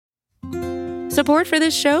Support for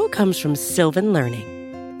this show comes from Sylvan Learning.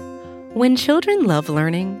 When children love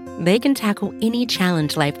learning, they can tackle any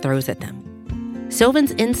challenge life throws at them.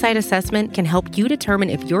 Sylvan's Insight Assessment can help you determine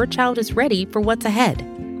if your child is ready for what's ahead.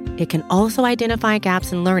 It can also identify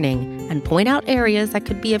gaps in learning and point out areas that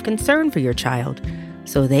could be of concern for your child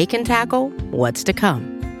so they can tackle what's to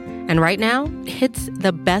come. And right now, it's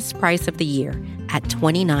the best price of the year at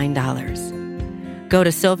 $29. Go to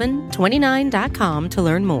sylvan29.com to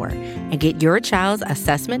learn more and get your child's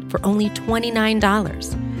assessment for only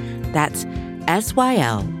 $29. That's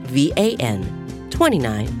SYLVAN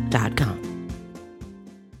 29.com.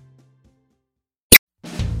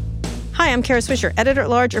 Hi, I'm Kara Swisher,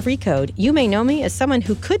 editor-at-large of Recode. You may know me as someone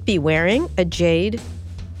who could be wearing a jade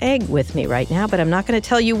egg with me right now, but I'm not going to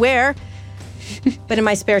tell you where. But in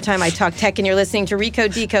my spare time, I talk tech, and you're listening to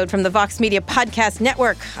Recode Decode from the Vox Media Podcast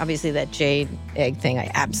Network. Obviously, that jade egg thing, I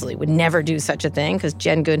absolutely would never do such a thing because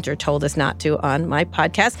Jen Gunter told us not to on my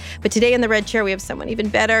podcast. But today in the red chair, we have someone even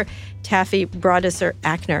better, Taffy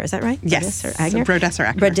Brodesser-Akner. Is that right? Yes.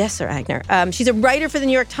 Brodesser-Akner. Brodesser-Akner. She's a writer for the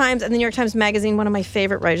New York Times and the New York Times Magazine, one of my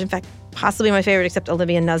favorite writers. In fact, possibly my favorite, except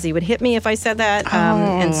Olivia Nuzzi would hit me if I said that.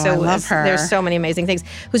 And so I love her. There's so many amazing things.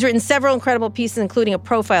 Who's written several incredible pieces, including a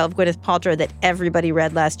profile of Gwyneth Paltrow that everybody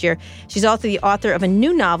read last year. She's also the author of a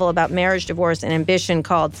new novel about marriage, divorce, and ambition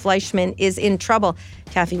called Fleischman is in Trouble.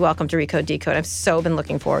 Taffy, welcome to Recode Decode. I've so been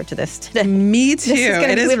looking forward to this today. Me too.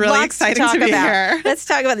 It is really exciting to be here. Let's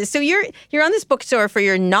talk about this. So you're on this bookstore for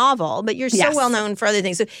your novel, but you're so well known for other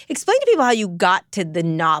things. So explain to people how you got to the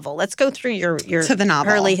novel. Let's go through your to the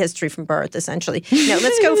novel. Early history from birth, essentially. Now,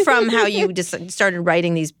 let's go from how you just started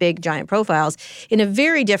writing these big, giant profiles in a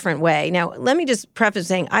very different way. Now, let me just preface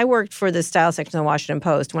saying I worked for the style section of the Washington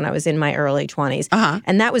Post when I was in my early 20s.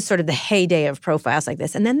 And that was sort of the heyday of profiles like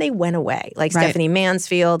this. And then they went away, like Stephanie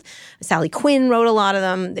Mansfield, Sally Quinn wrote a lot of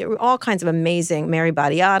them. There were all kinds of amazing, Mary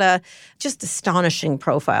Batiata, just astonishing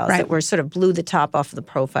profiles that were sort of blew the top off of the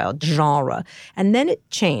profile genre. And then it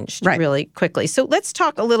changed really quickly. So let's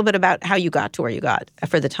talk a little bit about how you got to where you got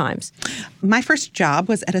for the Times. My first job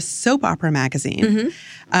was at a soap opera magazine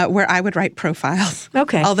where I would write profiles.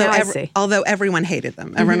 Okay, although everyone hated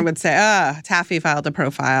them. Everyone would say, Taffy filed a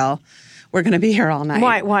profile. We're going to be here all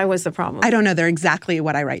night. Why was the problem? I don't know. They're exactly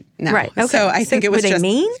what I write now. Right. Okay. So I think it was were just... they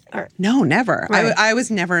mean? Or? No, never. Right. I was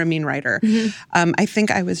never a mean writer. I think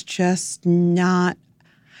I was just not...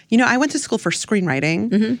 I went to school for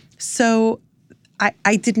screenwriting. So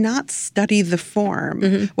I did not study the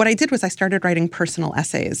form. What I did was I started writing personal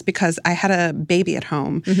essays because I had a baby at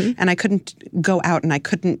home and I couldn't go out and I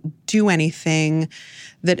couldn't do anything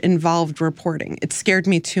that involved reporting. It scared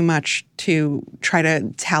me too much to try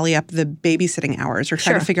to tally up the babysitting hours or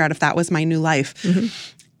try to figure out if that was my new life.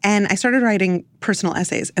 And I started writing personal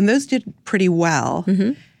essays, and those did pretty well.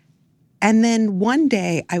 And then one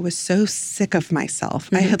day, I was so sick of myself.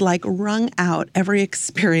 I had wrung out every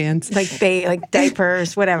experience, like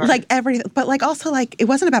diapers, whatever, but also it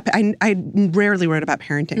wasn't about. I rarely wrote about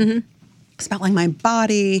parenting. It's about my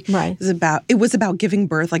body. Right. It was about giving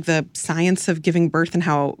birth, the science of giving birth and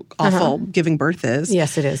how awful giving birth is.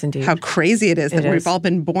 Yes, it is indeed. How crazy it is that we've all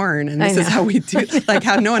been born and this is how we do.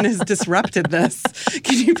 How no one has disrupted this.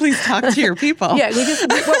 Can you please talk to your people? Yeah,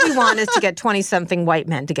 what we want is to get 20-something white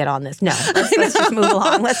men to get on this. No, let's just move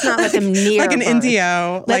along. Let's not let them near like an birth.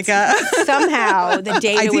 Indio. Somehow the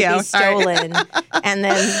data would be stolen and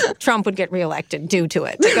then Trump would get reelected due to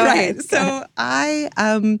it. Go ahead. So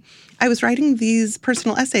I was writing these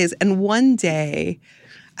personal essays, and one day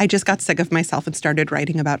I just got sick of myself and started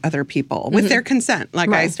writing about other people with their consent.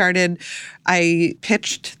 I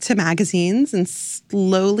pitched to magazines, and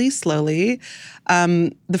slowly,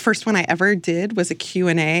 the first one I ever did was a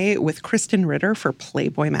Q&A with Kristen Ritter for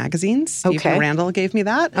Playboy magazine. Stephen Randall gave me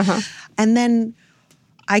that. And then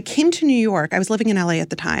I came to New York. I was living in LA at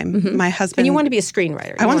the time. My husband... And you wanted to be a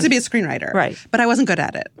screenwriter. I wanted to be a screenwriter. Right. But I wasn't good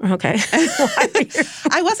at it. Okay.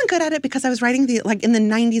 I wasn't good at it because I was writing in the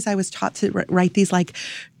 90s, I was taught to write these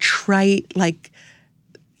trite,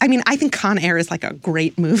 I think Con Air is a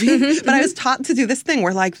great movie, but I was taught to do this thing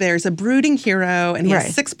where there's a brooding hero and he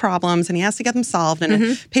has 6 problems and he has to get them solved. And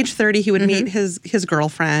at page 30, he would meet his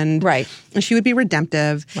girlfriend. Right. And she would be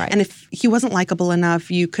redemptive. Right. And if he wasn't likable enough,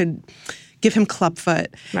 you could give him clubfoot.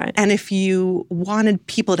 Right. And if you wanted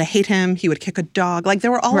people to hate him, he would kick a dog. There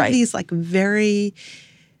were all of these very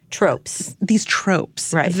tropes. These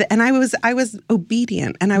tropes. Right. And I was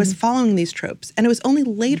obedient, and I was following these tropes. And it was only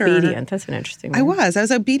later. Obedient. That's an interesting word. I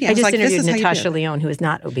was obedient. I just like, interviewed this is Natasha Lyonne, who is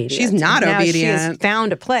not obedient. She's not now obedient. She has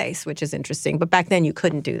found a place, which is interesting. But back then, you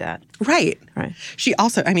couldn't do that. Right. Right. She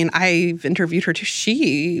also, I mean, I've interviewed her too.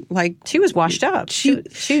 She was washed up. She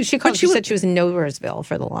said she was in Nowheresville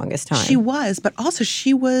for the longest time. She was, but also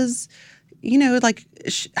she was, you know, like,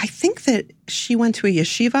 I think that she went to a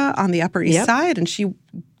yeshiva on the Upper East Side, and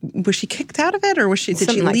was she kicked out of it, or did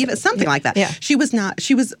she leave it? Something like that. Yeah. She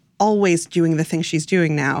was always doing the thing she's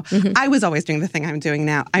doing now. I was always doing the thing I'm doing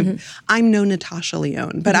now. I'm no Natasha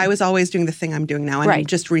Lyonne, but I was always doing the thing I'm doing now, and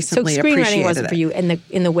just recently appreciated it. So screenwriting wasn't for you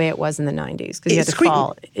in the way it was in the 90s, because you had to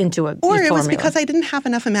fall into a Or it formula. was because I didn't have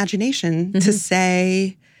enough imagination to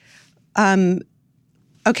say,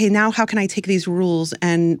 okay, now how can I take these rules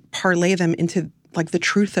and parlay them into like the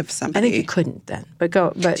truth of somebody? I think you couldn't then. But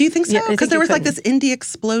do you think so? Because there was like this indie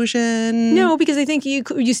explosion. No, because I think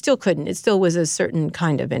you still couldn't. It still was a certain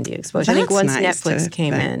kind of indie explosion. I think once Netflix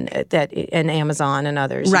came in, and Amazon and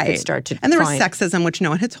others, you could start to and there was sexism, which no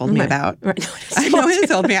one had told me about. Right. No one had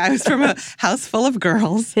told me. I was from a house full of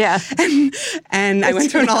girls. Yeah. And I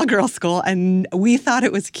went to an all-girls school, and we thought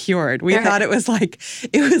it was cured. We thought it was like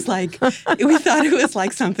we thought it was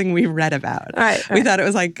like something we read about. Right. We thought it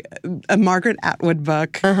was like a Margaret Atwood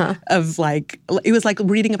book of like, it was like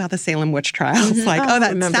reading about the Salem witch trials. Like,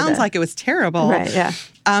 that sounds like it was terrible. Right, yeah.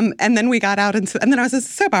 And then we got out and then I was a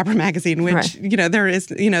soap opera magazine, which, you know, there is,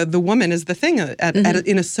 you know, the woman is the thing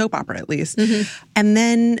in a soap opera at least. And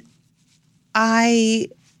then I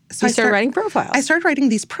started writing profiles. I started writing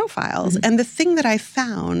these profiles. And the thing that I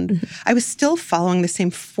found, I was still following the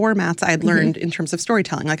same formats I had learned in terms of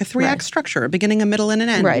storytelling, like a 3-act structure, a beginning, a middle, and an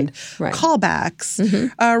end, callbacks,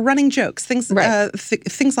 running jokes, things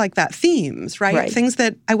things like that, themes, right? Things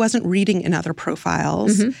that I wasn't reading in other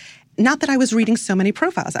profiles. Not that I was reading so many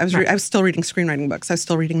profiles. I was still reading screenwriting books. I was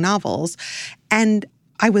still reading novels. And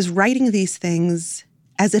I was writing these things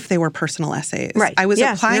as if they were personal essays. Right. I was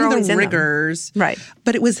applying the rigors,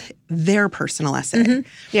 but it was their personal essay.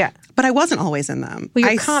 Yeah. But I wasn't always in them. Well,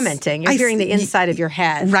 you're commenting. You're hearing the inside of your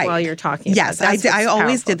head while you're talking. Yes, I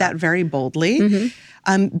always did that very boldly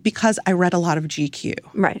because I read a lot of GQ.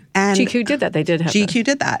 Right. And GQ did that. They did have GQ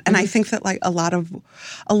did that. And I think that like a lot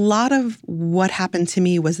of what happened to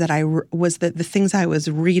me was that the things I was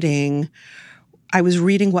reading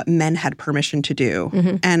what men had permission to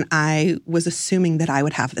do. And I was assuming that I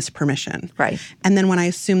would have this permission. Right. And then when I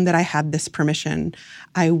assumed that I had this permission,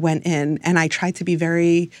 I went in and I tried to be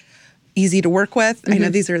very easy to work with. I know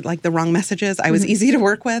these are like the wrong messages. I was easy to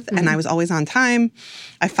work with and I was always on time.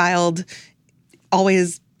 I filed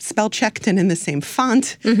always spell checked and in the same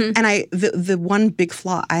font. And the one big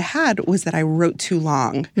flaw I had was that I wrote too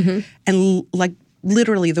long. And like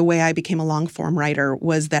literally the way I became a long form writer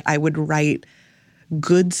was that I would write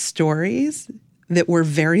good stories that were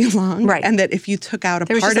very long, and that if you took out a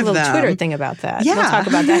part of them... There was just a little Twitter thing about that. Yeah. We'll talk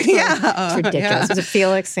about that. It's ridiculous. Yeah. Was it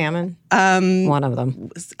Felix Salmon? One of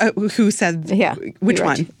them. Who said... Yeah. Which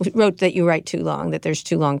one? Wrote that you write too long, that there's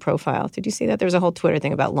too long profiles. Did you see that? There was a whole Twitter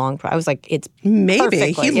thing about long... I was like, it's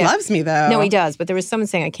maybe. He loves me, though. No, he does. But there was someone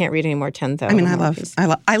saying, I can't read any more 10,000. I mean, I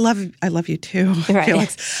love you, too,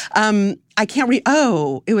 Felix. I can't read...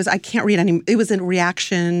 I can't read any... It was a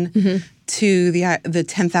reaction... to the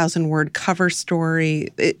 10,000 word cover story.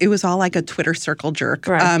 It was all like a Twitter circle jerk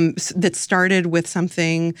that started with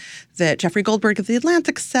something that Jeffrey Goldberg of The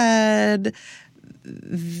Atlantic said,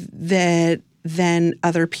 that then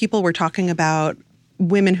other people were talking about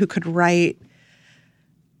women who could write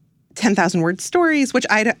 10,000 word stories, which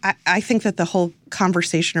I think that the whole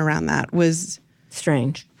conversation around that was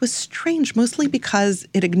strange. Mostly because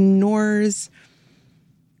it ignores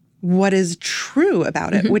what is true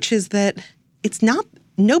about it, which is that it's not,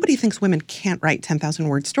 nobody thinks women can't write 10,000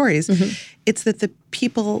 word stories. It's that the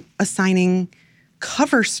people assigning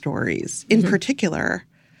cover stories in particular,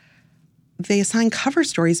 they assign cover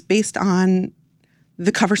stories based on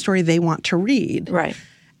the cover story they want to read. Right.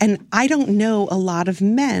 And I don't know a lot of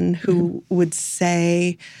men who would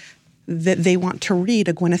say that they want to read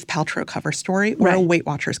a Gwyneth Paltrow cover story or a Weight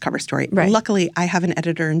Watchers cover story. Luckily, I have an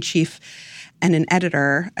editor-in-chief and an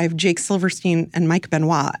editor. I have Jake Silverstein and Mike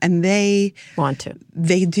Benoit, and they want to.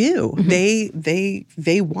 They do.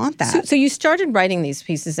 They want that. So you started writing these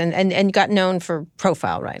pieces and got known for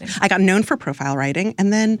profile writing. I got known for profile writing,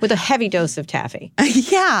 and then with a heavy dose of taffy.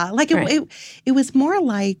 Yeah, like it was more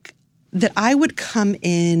like that. I would come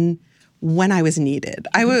in when I was needed.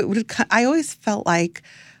 I always felt like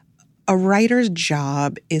a writer's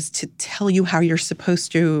job is to tell you how you're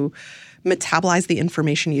supposed to metabolize the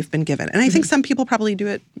information you've been given. And I think some people probably do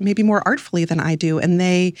it maybe more artfully than I do, and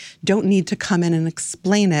they don't need to come in and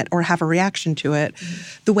explain it or have a reaction to it.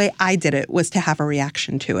 The way I did it was to have a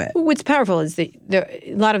reaction to it. What's powerful is a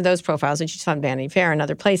lot of those profiles that you saw in Vanity Fair and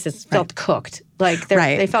other places felt cooked. Like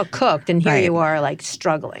they felt cooked, and here you are, like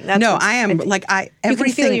struggling. I am you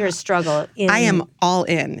can feel your struggle. I am all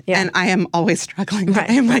in, and I am always struggling. Right.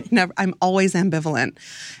 I am like never. I'm always ambivalent.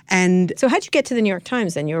 And so, how'd you get to the New York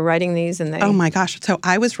Times? Then you were writing these, and oh my gosh! So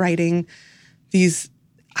I was writing these.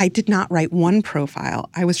 I did not write one profile.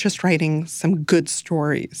 I was just writing some good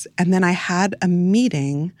stories, and then I had a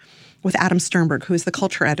meeting with Adam Sternberg, who is the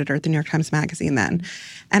culture editor at the New York Times Magazine then.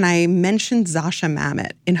 And I mentioned Zascha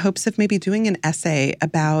Mamet in hopes of maybe doing an essay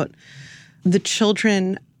about the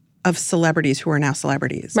children of celebrities who are now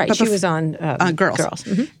celebrities. Right, she was on Girls.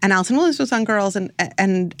 Mm-hmm. And Alison Williams was on Girls, and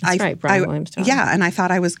That's right, Brian Williams. Yeah, and I thought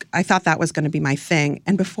that was going to be my thing.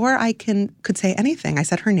 And before I could say anything, I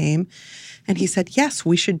said her name. And he said, yes,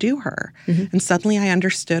 we should do her. Mm-hmm. And suddenly I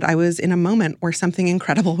understood I was in a moment where something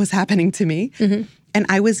incredible was happening to me. Mm-hmm. And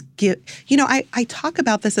I was, I talk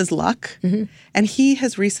about this as luck. Mm-hmm. And he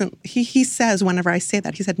has he says whenever I say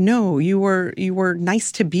that, he said, no, you were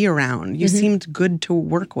nice to be around. You seemed good to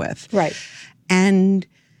work with. Right. And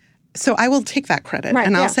so I will take that credit. Right,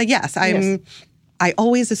 and I'll say, yes, I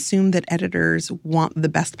always assume that editors want the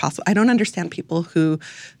best possible. I don't understand people who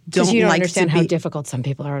don't understand how difficult some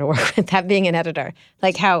people are to work with, that being an editor,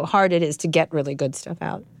 like how hard it is to get really good stuff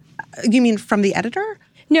out. You mean from the editor?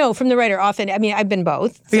 No, from the writer. Often, I mean, I've been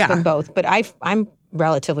both. Yeah. I've been both, but I'm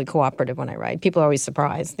relatively cooperative when I write. People are always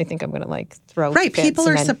surprised. They think I'm going to like throw fits people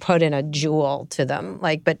and are then put in a jewel to them,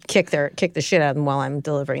 like, but kick the shit out of them while I'm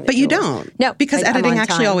delivering. But jewels. you don't. No, because editing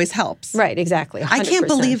actually always helps. Right, exactly. 100%. I can't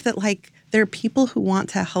believe that there are people who want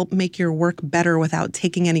to help make your work better without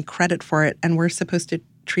taking any credit for it, and we're supposed to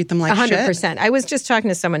treat them like 100%. Shit. I was just talking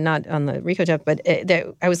to someone, not on the Rico job, but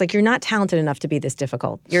I was like, you're not talented enough to be this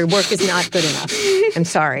difficult. Your work is not good enough. I'm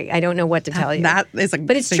sorry. I don't know what to tell you. That is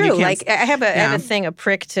but it's true. Like I have a thing, a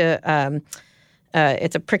prick to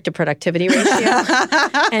it's a prick to productivity ratio.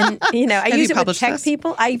 And, I use it with tech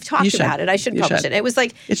people. I've talked about it. I should publish it. It was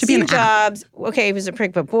like it should Steve be an Jobs, okay, he was a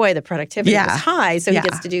prick, but boy, the productivity was high, so he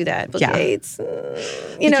gets to do that. Bill Gates,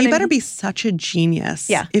 you better be such a genius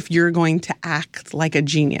if you're going to act like a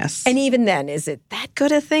genius. And even then, is it that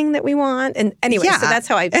good a thing that we want? And anyway, so that's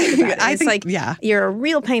how I think about it. You're a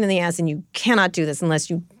real pain in the ass, and you cannot do this unless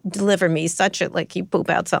you deliver me you poop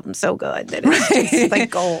out something so good that it's just like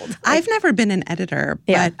gold. I've never been an editor,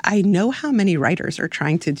 but I know how many writers are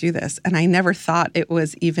trying to do this, and I never thought it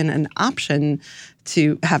was even an option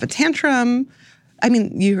to have a tantrum. I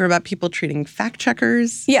mean, you hear about people treating fact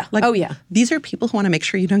checkers. Yeah. These are people who want to make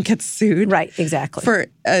sure you don't get sued. Right, exactly. For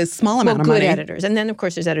a small amount of money. Good editors. And then, of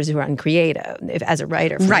course, there's editors who are uncreative as a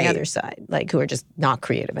writer from the other side, who are just not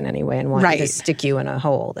creative in any way and want to stick you in a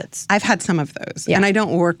hole that's... I've had some of those, and I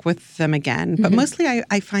don't work with them again. But mostly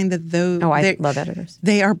I find that those... Oh, I love editors.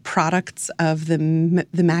 They are products of the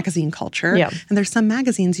magazine culture. Yeah. And there's some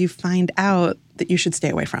magazines you find out that you should stay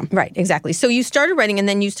away from. Right, exactly. So you started writing, and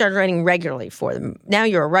then you started writing regularly for them. Now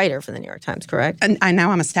you're a writer for the New York Times, correct? And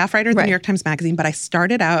now I'm a staff writer at the New York Times Magazine, but I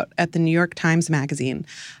started out at the New York Times Magazine.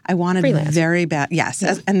 I wanted very bad,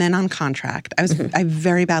 and then on contract. I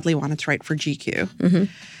very badly wanted to write for GQ. Mm-hmm.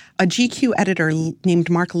 A GQ editor named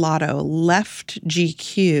Mark Lotto left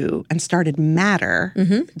GQ and started Matter.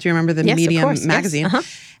 Mm-hmm. Do you remember the Medium magazine? Yes. Uh-huh.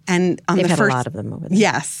 And on They've had a lot of them over there.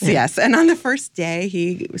 Yes. And on the first day,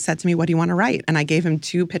 he said to me, "What do you want to write?" And I gave him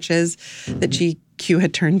 2 pitches that GQ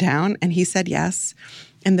had turned down, and he said yes.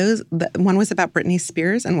 And one was about Britney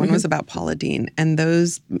Spears and one was about Paula Deen. And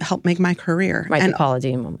those helped make my career. Right, and the Paula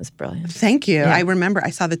Deen one was brilliant. Thank you. Yeah. I remember I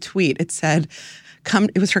saw the tweet. It said,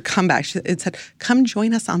 it was her comeback. It said, "Come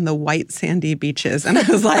join us on the white sandy beaches." And I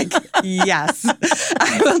was like, yes,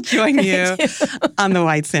 I will join you on the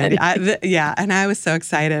white sandy. And I was so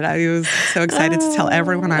excited. I was so excited to tell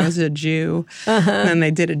everyone I was a Jew. Uh-huh. And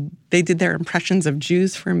then they did their impressions of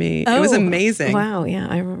Jews for me. It was amazing. Wow, yeah,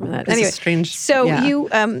 I remember that. Anyway, strange. So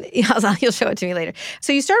you'll show it to me later.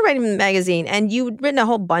 So you started writing the magazine, and you'd written a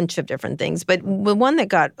whole bunch of different things, but the one that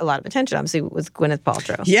got a lot of attention, obviously, was Gwyneth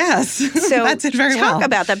Paltrow. Yes, so that did very well. Talk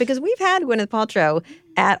about that, because we've had Gwyneth Paltrow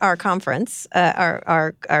at our conference.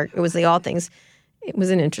 It was the All Things. It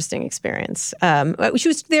was an interesting experience. She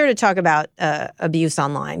was there to talk about abuse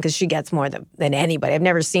online, because she gets more than anybody. I've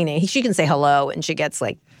never seen it. She can say hello, and she gets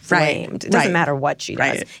flamed. It doesn't matter what she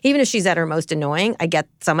does. Right. Even if she's at her most annoying, I get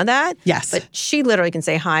some of that. Yes. But she literally can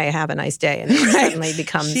say, hi, have a nice day. And it suddenly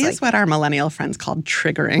becomes She is what our millennial friends called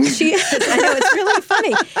triggering. She is. I know. It's really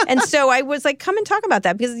funny. And so I was like, come and talk about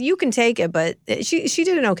that because you can take it. But she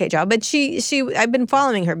did an okay job. But I've been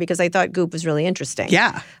following her because I thought Goop was really interesting.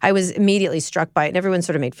 Yeah. I was immediately struck by it. And everyone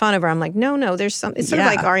sort of made fun of her. I'm like, no, there's some. It's sort of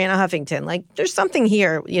like Arianna Huffington. Like, there's something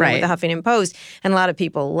here, with the Huffington Post. And a lot of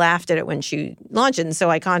people laughed at it when she launched it. And so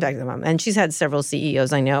I contacted them. And she's had several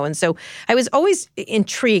CEOs I know. And so I was always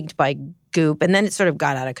intrigued by Goop, and then it sort of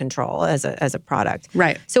got out of control as a product.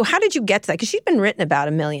 Right. So how did you get to that? Because she'd been written about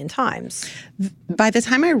a million times. By the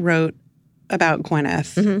time I wrote about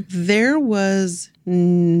Gwyneth, there was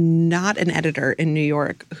not an editor in New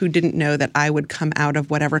York who didn't know that I would come out of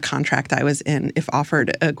whatever contract I was in if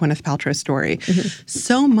offered a Gwyneth Paltrow story.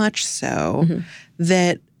 So much so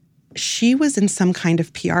that she was in some kind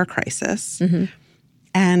of PR crisis.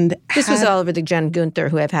 And this was all over the Jen Gunther,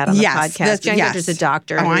 who I've had on the podcast. Jen Gunther's a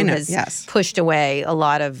doctor who has pushed away a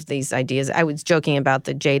lot of these ideas. I was joking about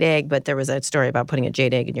the jade egg, but there was a story about putting a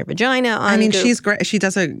jade egg in your vagina on Goop. She's great. She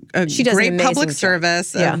does a great public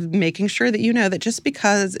service of making sure that you know that just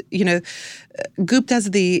because, Goop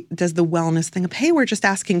does the wellness thing of, hey, we're just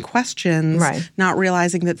asking questions, not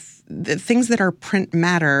realizing that the things that are print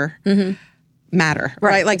matter. Matter,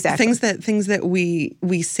 right? Like things that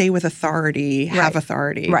we say with authority have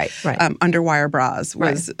authority. Right. Underwire bras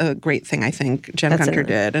was a great thing I think Jen Gunther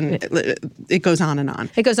did, and it goes on and on.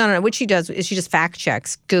 It goes on and on. What she does is she just fact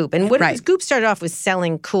checks Goop, and Goop started off with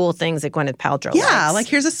selling cool things that Gwyneth Paltrow likes. Like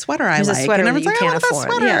here's a sweater I like. A sweater and that you can't afford.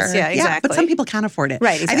 Sweater. Yes, exactly. Yeah, but some people can't afford it.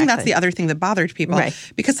 Right, exactly. I think that's the other thing that bothered people,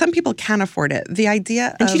 because some people can't afford it. The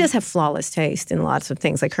idea, and she does have flawless taste in lots of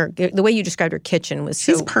things. Like the way you described her kitchen was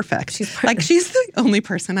she's perfect. She's the only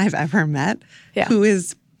person I've ever met who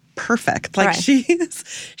is perfect. Like she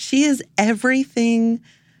is everything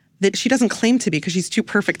that she doesn't claim to be because she's too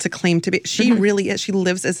perfect to claim to be. She really is. She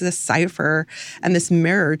lives as this cipher and this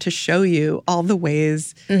mirror to show you all the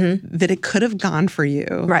ways that it could have gone for you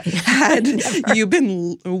had you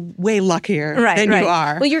been way luckier than you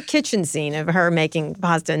are. Well, your kitchen scene of her making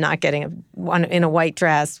pasta and not getting in a white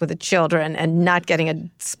dress with the children and not getting a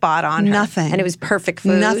spot on her. Nothing. And it was perfect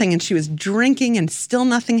food. Nothing. And she was drinking and still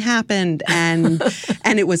nothing happened. And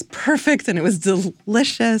and it was perfect and it was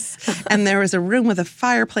delicious. And there was a room with a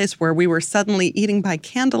fireplace where we were suddenly eating by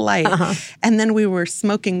candlelight. And then we were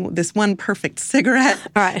smoking this one perfect cigarette.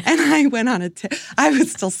 And I went on I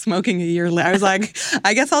was still smoking a year later. I was like,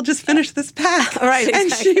 I guess I'll just finish this pack.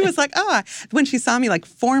 And she was like, when she saw me like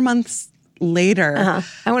 4 months later.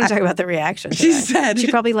 I want to talk about the reaction. She said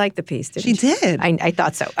she probably liked the piece, didn't she? She did. I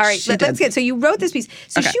thought so. All right, let's get. So you wrote this piece.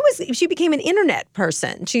 So she became an internet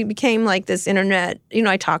person. She became like this internet.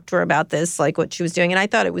 I talked to her about this, like what she was doing, and I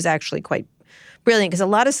thought it was actually quite brilliant because a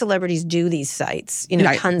lot of celebrities do these sites.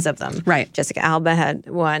 Tons of them. Jessica Alba had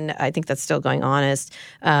one. I think that's still going honest.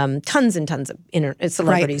 Tons and tons of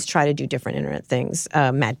celebrities try to do different internet things.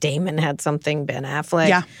 Matt Damon had something. Ben Affleck.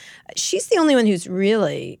 Yeah, she's the only one who's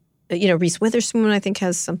really. Reese Witherspoon, I think,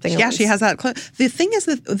 has something. Yeah, she has that. The thing is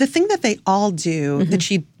that the thing that they all do that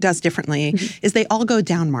she does differently is they all go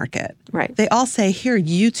down market. They all say, here,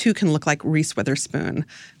 you too can look like Reese Witherspoon.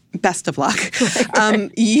 Best of luck.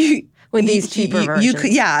 With these cheaper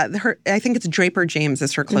versions. I think it's Draper James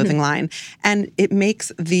is her clothing line. And it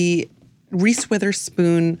makes the Reese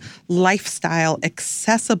Witherspoon lifestyle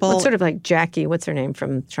accessible. Well, it's sort of like Jackie, what's her name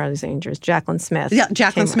from Charlie's Angels? Jacqueline Smith. Yeah,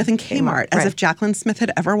 Jacqueline Smith in Kmart. As if Jacqueline Smith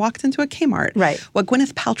had ever walked into a Kmart. What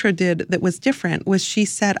Gwyneth Paltrow did that was different was she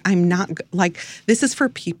said, I'm not, this is for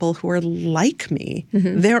people who are like me.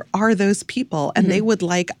 There are those people, and they would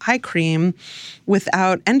like eye cream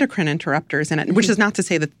without endocrine interrupters in it, which is not to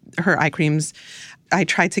say that her eye creams, I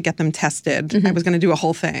tried to get them tested. I was going to do a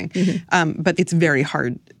whole thing. But it's very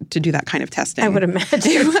hard to do that kind of testing. I would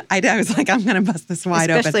imagine. I was like, I'm going to bust this wide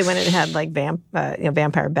open. Especially when it had like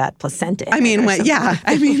vampire bat placenta.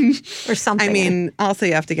 Or something. Also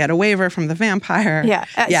you have to get a waiver from the vampire.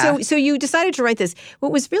 So you decided to write this.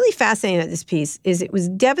 What was really fascinating about this piece is it was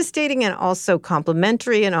devastating and also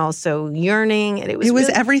complimentary and also yearning. And it was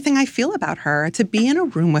everything I feel about her. To be in a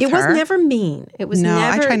room with her. It was never mean. It was never.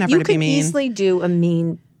 I try never to be mean. You could easily do a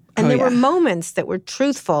mean. And there were moments that were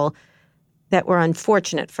truthful that were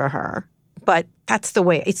unfortunate for her. But that's the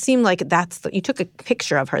way. It seemed like you took a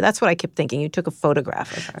picture of her. That's what I kept thinking. You took a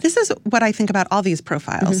photograph of her. This is what I think about all these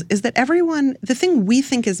profiles, is that everyone, the thing we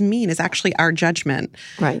think is mean is actually our judgment.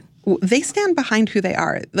 They stand behind who they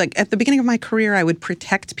are. Like at the beginning of my career, I would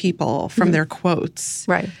protect people from their quotes.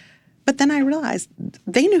 But then I realized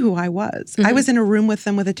they knew who I was. I was in a room with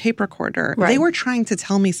them with a tape recorder. Right. They were trying to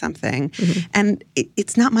tell me something. And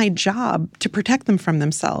it's not my job to protect them from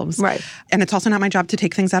themselves. Right. And it's also not my job to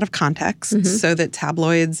take things out of context so that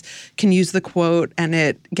tabloids can use the quote and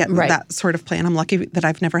it get that sort of play. And I'm lucky that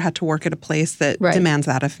I've never had to work at a place that demands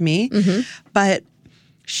that of me. But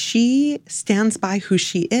she stands by who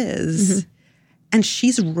she is, and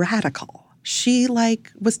she's radical. She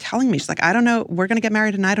was telling me, she's like, I don't know, we're going to get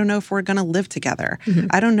married and I don't know if we're going to live together.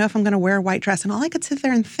 I don't know if I'm going to wear a white dress. And all I could sit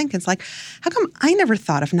there and think is like, how come I never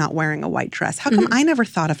thought of not wearing a white dress? How come I never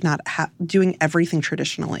thought of not doing everything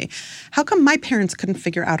traditionally? How come my parents couldn't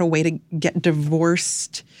figure out a way to get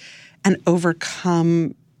divorced and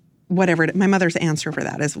overcome whatever my mother's answer for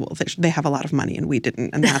that is, well, they have a lot of money and we didn't,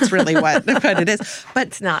 and that's really what it is. But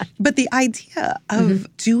it's not. But the idea of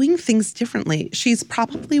doing things differently, she's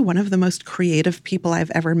probably one of the most creative people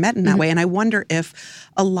I've ever met in that way. And I wonder if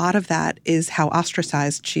a lot of that is how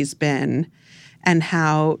ostracized she's been and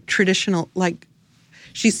how traditional,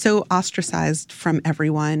 she's so ostracized from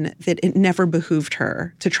everyone that it never behooved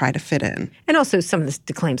her to try to fit in. And also some of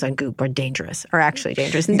the claims on Goop are actually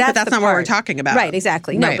dangerous. And but that's not what we're talking about. Right,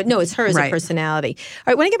 exactly. No, right. But no, it's her as a personality.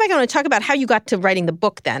 All right, when I get back, I want to talk about how you got to writing the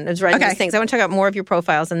book then. I was writing these things. I want to talk about more of your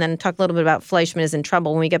profiles and then talk a little bit about Fleischman is in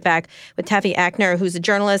Trouble when we get back with Taffy Ackner, who's a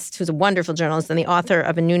journalist, who's a wonderful journalist and the author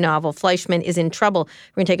of a new novel, Fleischman is in Trouble.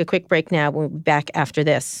 We're going to take a quick break now. We'll be back after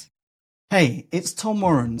this. Hey, it's Tom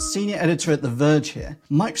Warren, senior editor at The Verge here.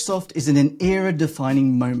 Microsoft is in an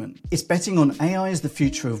era-defining moment. It's betting on AI as the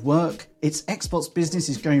future of work, its Xbox business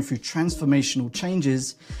is going through transformational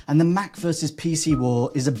changes, and the Mac versus PC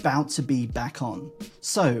war is about to be back on.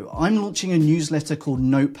 So, I'm launching a newsletter called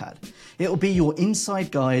Notepad. It'll be your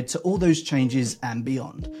inside guide to all those changes and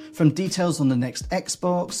beyond. From details on the next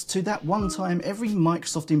Xbox to that one time every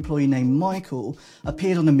Microsoft employee named Michael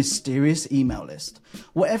appeared on a mysterious email list.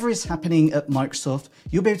 Whatever is happening at Microsoft,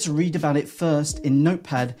 you'll be able to read about it first in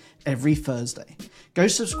Notepad every Thursday. Go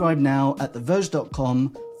subscribe now at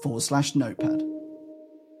theverge.com/notepad.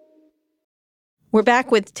 We're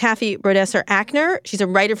back with Taffy Brodesser Ackner. She's a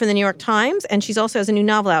writer for the New York Times, and she also has a new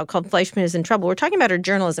novel out called Fleischman is in Trouble. We're talking about her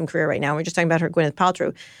journalism career right now. We're just talking about her Gwyneth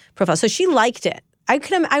Paltrow profile. So she liked it. I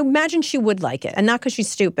imagine she would like it, and not because she's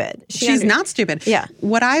stupid. She's not stupid. Yeah.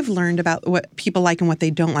 What I've learned about what people like and what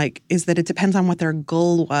they don't like is that it depends on what their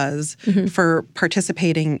goal was for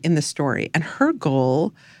participating in the story. And her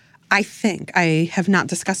goal, I think, I have not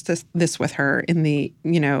discussed this with her in the,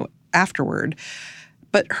 afterward,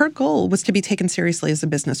 but her goal was to be taken seriously as a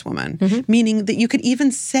businesswoman, meaning that you could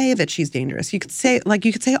even say that she's dangerous. You could say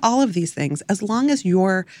all of these things as long as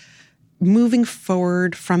you're moving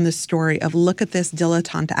forward from the story of look at this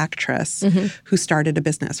dilettante actress who started a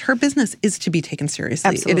business. Her business is to be taken seriously.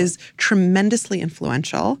 Absolutely. It is tremendously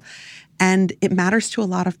influential. And it matters to a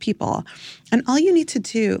lot of people. And all you need to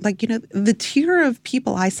do, the tier of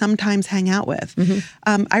people I sometimes hang out with.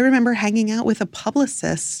 I remember hanging out with a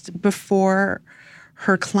publicist before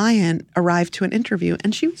her client arrived to an interview,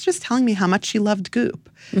 and she was just telling me how much she loved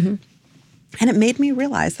Goop. And it made me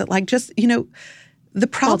realize that, the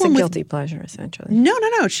problem it's a guilty pleasure, essentially. No.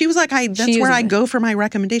 She was like, that's where I go for my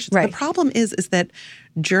recommendations. Right. The problem is that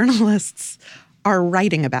journalists are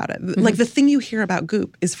writing about it. Like the thing you hear about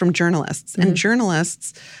Goop is from journalists. And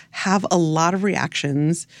journalists have a lot of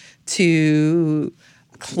reactions to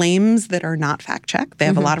claims that are not fact-checked. They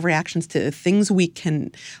have a lot of reactions to things we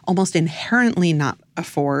can almost inherently not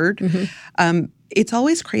afford. It's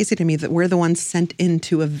always crazy to me that we're the ones sent in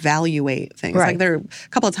to evaluate things. Right. Like there are a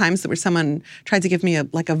couple of times where someone tried to give me a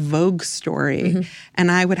Vogue story,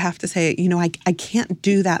 and I would have to say, I can't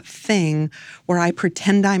do that thing where I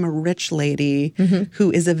pretend I'm a rich lady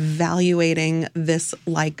who is evaluating this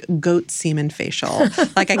goat semen facial.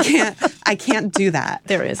 I can't do that.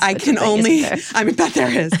 There is. I can only. I bet there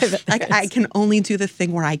is. I can only do the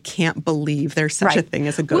thing where I can't believe there's such a thing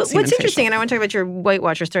as a goat semen What's interesting, facial. and I want to talk about your Weight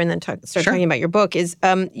Watchers story and then start talking about your book, is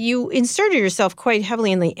you inserted yourself quite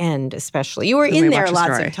heavily in the end, especially. You were in there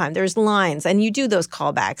lots of time. There's lines, and you do those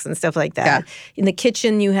callbacks and stuff like that. Yeah. In the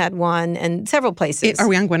kitchen, you had one, and several places. Are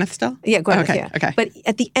we on Gwyneth still? Yeah, Gwyneth, okay, yeah. Okay. But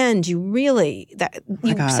at the end, you really,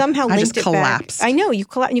 somehow linked it collapsed. back. I know, you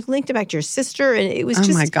linked it back to your sister, and it was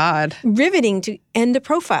just my God, riveting to end a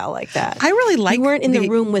profile like that. I really like You weren't in the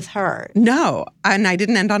room with her. No, and I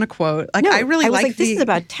didn't end on a quote. I was like, this is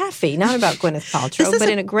about Taffy, not about Gwyneth Paltrow, but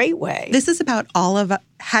in a great way. This is about all of,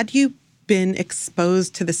 had you been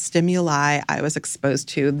exposed to the stimuli I was exposed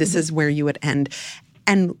to, this is where you would end.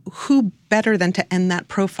 And who better than to end that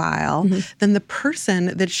profile than the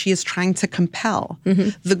person that she is trying to compel?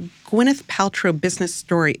 The Gwyneth Paltrow business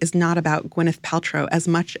story is not about Gwyneth Paltrow as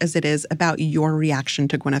much as it is about your reaction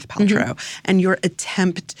to Gwyneth Paltrow and your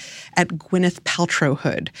attempt at Gwyneth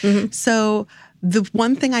Paltrowhood. So the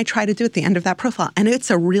one thing I try to do at the end of that profile, and it's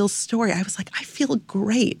a real story, I was like, I feel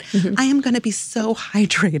great. I am going to be so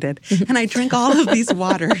hydrated. And I drink all of these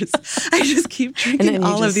waters. I just keep drinking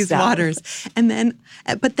all of these waters. And then,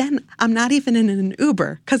 but then I'm not even in an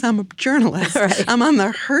Uber because I'm a journalist. Right. I'm on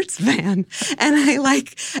the Hertz van. And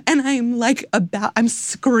I'm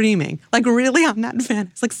screaming, like really on that van.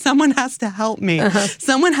 It's like, someone has to help me.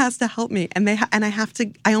 Someone has to help me. And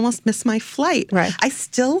I almost miss my flight. Right. I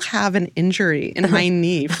still have an injury in my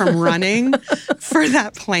knee from running for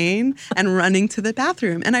that plane and running to the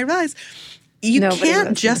bathroom. And I realized you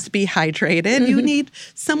can't just be hydrated. You need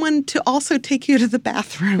someone to also take you to the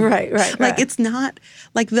bathroom. Right. Like it's not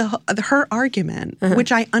like her argument,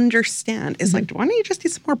 which I understand, is like, why don't you just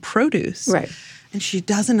eat some more produce? Right. And she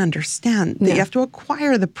doesn't understand that you have to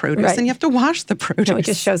acquire the produce and you have to wash the produce. No, it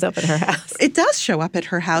just shows up at her house. It does show up at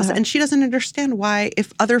her house. And she doesn't understand why,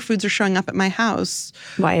 if other foods are showing up at my house.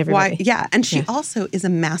 Why everybody? Yeah. And she also is a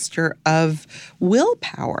master of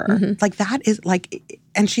willpower. Like that is like,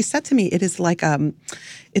 and she said to me, it is like,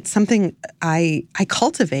 it's something I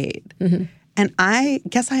cultivate. And I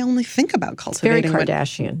guess I only think about cultivating very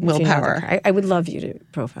Kardashian willpower. You know I would love you to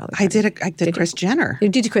profile the I did Kris Jenner. You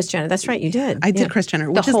did Kris Jenner. That's right. You did. I did Kris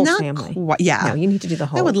Jenner, which the whole is not family. No, you need to do the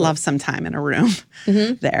whole. I would love some time in a room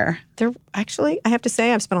there. They're actually, I have to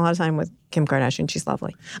say, I've spent a lot of time with Kim Kardashian. She's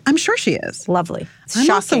lovely. I'm sure she is. Lovely. I'm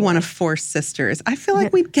also one of 4 sisters. I feel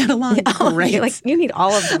like we'd get along great. Like you need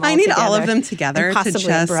all of them. I need all of them together. And possibly to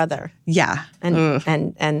just, a brother. Yeah.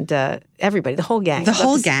 And everybody, the whole gang. The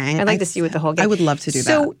whole gang. I'd like to see you with the whole gang. I would love to do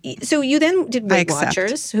that. So you then did Weight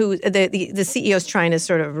Watchers, who the CEO's trying to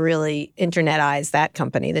sort of really internetize that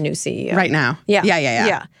company, the new CEO. Right now.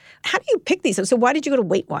 Yeah. How do you pick these? So why did you go to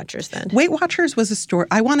Weight Watchers then? Weight Watchers was a story.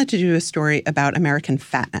 I wanted to do a story about American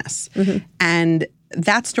fatness. And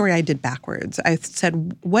that story I did backwards. I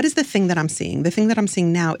said, what is the thing that I'm seeing? The thing that I'm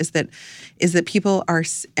seeing now is that people are,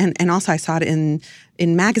 and also I saw it in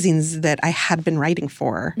magazines that I had been writing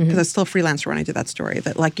for, because I was still a freelancer when I did that story,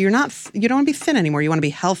 that like you don't want to be thin anymore. You want to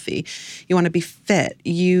be healthy. You want to be fit.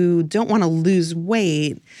 You don't want to lose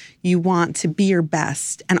weight. You want to be your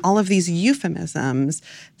best. And all of these euphemisms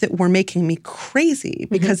that were making me crazy,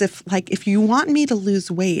 because if you want me to lose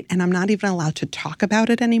weight and I'm not even allowed to talk about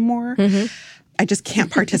it anymore, I just can't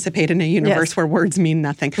participate in a universe where words mean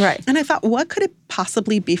nothing. Right. And I thought, what could it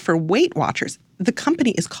possibly be for Weight Watchers? The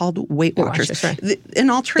company is called Weight Watchers. Right. An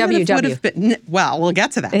alternative would have been, well, we'll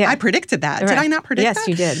get to that. Yeah. I predicted that. Right. Did I not predict that? Yes,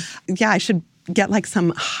 you did. Yeah, I should get like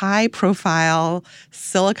some high-profile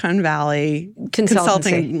Silicon Valley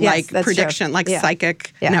consulting prediction, true.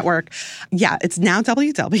 Psychic network. Yeah, it's now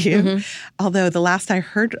WW. Although the last I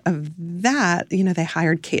heard of that, they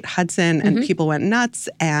hired Kate Hudson and people went nuts.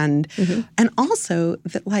 And also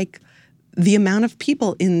that the amount of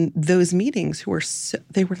people in those meetings who were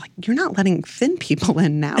they were like, you're not letting thin people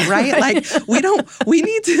in now, right? We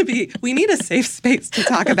need a safe space to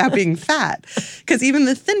talk about being fat. Because even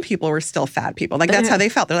the thin people were still fat people. Like that's how they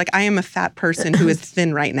felt. They're like, I am a fat person who is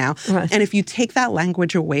thin right now. And if you take that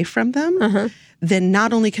language away from them, then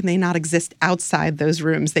not only can they not exist outside those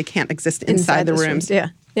rooms, they can't exist inside the rooms.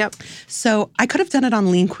 Yeah. Yep. So I could have done it on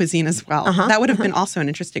Lean Cuisine as well. That would have been also an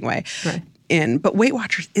interesting way. Right. But Weight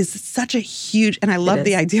Watchers is such a huge, and I love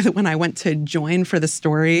the idea that when I went to join for the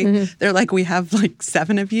story, they're like, we have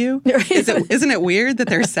 7 of you. Isn't it weird that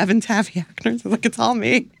there are 7 Taffy actors? Like, it's all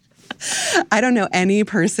me. I don't know any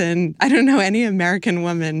American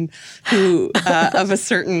woman who of a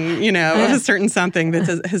certain something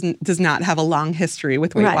that does not have a long history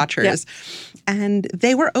with Weight Watchers. Yep. And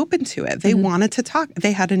they were open to it. They wanted to talk.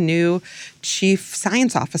 They had a new chief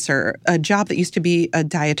science officer, a job that used to be a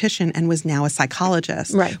dietitian and was now a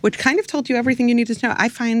psychologist, which kind of told you everything you needed to know. I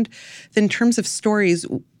find that in terms of stories,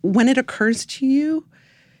 when it occurs to you,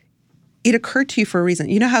 it occurred to you for a reason.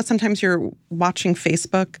 You know how sometimes you're watching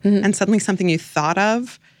Facebook and suddenly something you thought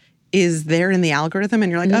of is there in the algorithm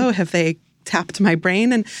and you're like, oh, have they tapped my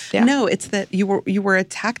brain? And no, it's that you were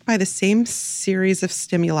attacked by the same series of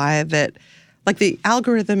stimuli that, the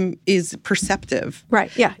algorithm is perceptive.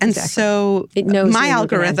 Right, yeah, and exactly. so it knows my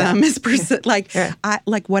algorithm is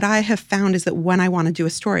what I have found is that when I want to do a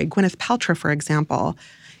story, Gwyneth Paltrow, for example,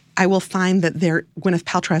 I will find that Gwyneth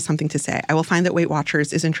Paltrow has something to say. I will find that Weight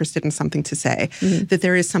Watchers is interested in something to say, that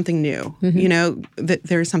there is something new, that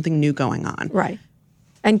there is something new going on. Right.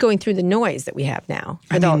 And going through the noise that we have now,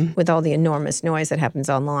 with all the enormous noise that happens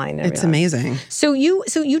online. It's amazing. So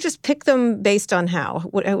you just pick them based on how?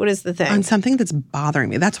 What is the thing? On something that's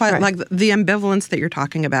bothering me. That's why, like the ambivalence that you're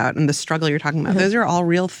talking about and the struggle you're talking about, those are all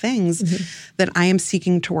real things that I am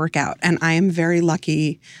seeking to work out. And I am very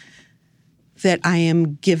lucky that I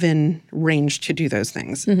am given range to do those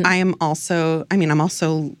things. I'm also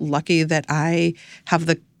lucky that I have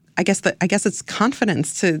I guess it's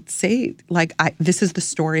confidence to say, like, this is the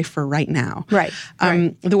story for right now. Right.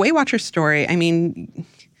 The Weight Watchers story, I mean,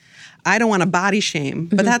 I don't want to body shame,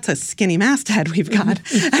 but that's a skinny masthead we've got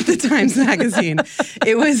at the Times Magazine.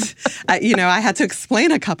 It was, I had to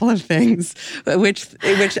explain a couple of things, which to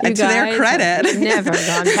their credit, have never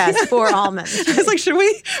gone past 4 almonds. I was like, should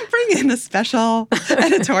we bring in a special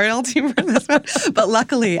editorial team for this one? But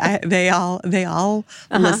luckily, they all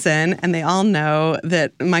listen, and they all know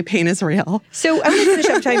that my pain is real. So I want to finish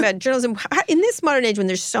up talking about journalism in this modern age when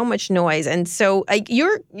there's so much noise, and so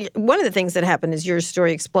one of the things that happened is your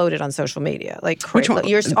story exploded on social media. Like, which one?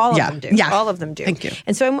 All of them do. Yeah. All of them do. Thank you.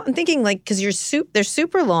 And so I'm thinking, like, because they're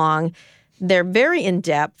super long, they're very in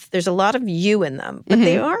depth. There's a lot of you in them, but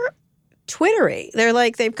they are Twittery. They're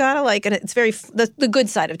like, they've got to, like, and it's very the good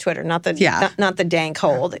side of Twitter, not the not the dank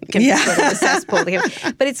hole that can be sort of the cesspool.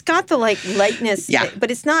 But it's got the, like, lightness. Yeah. But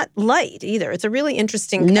it's not light either. It's a really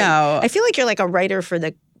interesting. No. I feel like you're like a writer for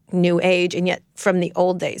the new age, and yet from the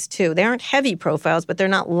old days too. They aren't heavy profiles, but they're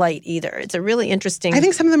not light either. It's a really interesting. I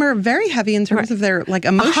think some of them are very heavy in terms of their, like,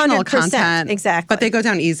 emotional 100%, content, exactly. but they go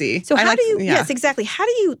down easy. So how do you? Yes, exactly. How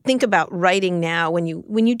do you think about writing now when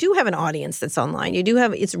you do have an audience that's online? You do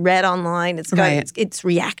have it's read online. It's got it's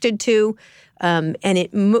reacted to.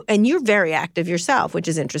 And you're very active yourself, which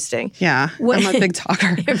is interesting. Yeah, I'm a big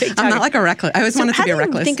talker. I'm not like a reckless. I always wanted to be a reckless.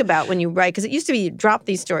 How do you think about when you write? Because it used to be you drop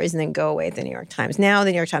these stories and then go away at the New York Times. Now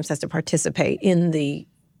the New York Times has to participate in the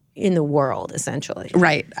world, essentially.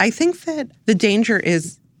 Right. I think that the danger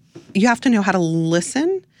is you have to know how to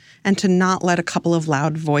listen and to not let a couple of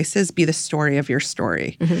loud voices be the story of your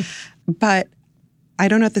story. But I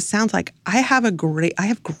don't know what this sounds like. I have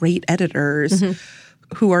great editors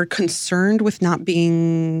who are concerned with not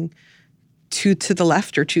being too to the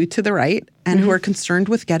left or too to the right, and who are concerned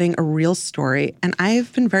with getting a real story. And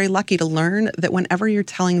I've been very lucky to learn that whenever you're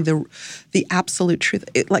telling the absolute truth,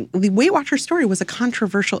 like the Weight Watchers story was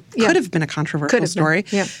could have been a controversial story,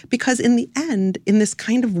 because in the end, in this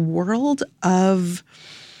kind of world of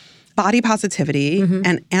body positivity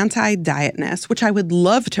and anti-dietness, which I would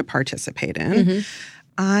love to participate in,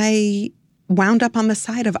 I wound up on the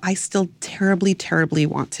side of I still terribly, terribly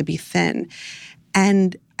want to be thin.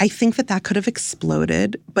 And I think that could have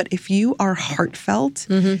exploded. But if you are heartfelt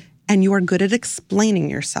and you are good at explaining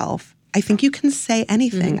yourself, I think you can say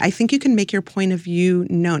anything. I think you can make your point of view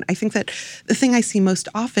known. I think that the thing I see most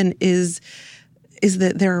often is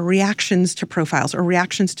that there are reactions to profiles or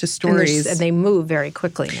reactions to stories. And they move very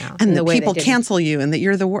quickly now. And the people cancel you and that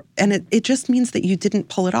you're and it just means that you didn't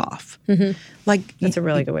pull it off. Like, that's a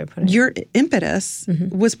really good way of putting it. Your impetus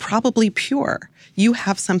was probably pure. You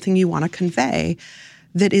have something you want to convey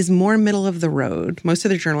that is more middle of the road. Most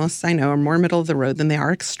of the journalists I know are more middle of the road than they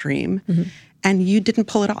are extreme. And you didn't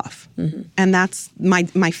pull it off. And that's my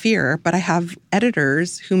fear. But I have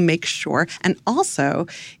editors who make sure. And also,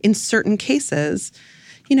 in certain cases,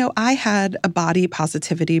 I had a body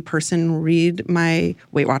positivity person read my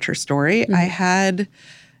Weight Watchers story. I had,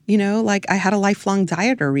 I had a lifelong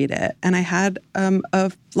dieter read it. And I had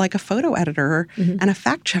a photo editor and a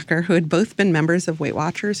fact checker who had both been members of Weight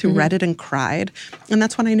Watchers who read it and cried. And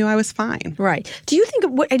that's when I knew I was fine. Right. Do you think,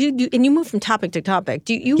 and you move from topic to topic,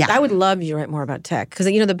 I would love you to write more about tech. Because,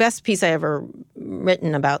 the best piece I ever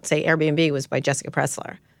written about, say, Airbnb was by Jessica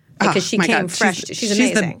Pressler. Because she came fresh. She's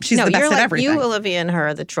amazing. She's the best at everything. You, Olivia, and her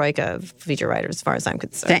are the troika of feature writers, as far as I'm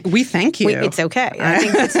concerned. We thank you. It's okay. I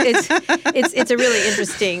think it's a really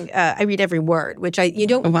interesting. I read every word, which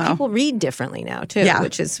people read differently now too,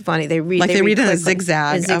 which is funny. They read in a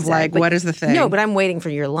zigzag of like, what is the thing? No, but I'm waiting for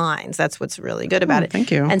your lines. That's what's really good about it.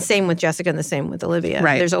 Thank you. And same with Jessica, and the same with Olivia.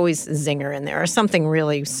 Right. There's always a zinger in there or something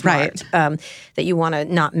really smart that you want to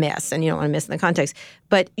not miss, and you don't want to miss in the context.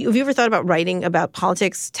 But have you ever thought about writing about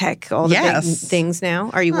politics, tech, all the big things now?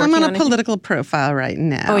 Are you working on it? I'm on a political profile right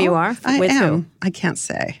now. Oh, you are? I am. Who? I can't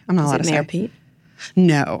say. I'm not allowed to say. Mayor Pete?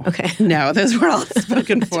 No. Okay. No, those were all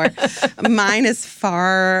spoken for. Mine is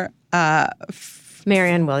far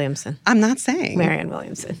Marianne Williamson. I'm not saying. Marianne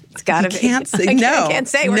Williamson. It's got to be. Can't say I no. can't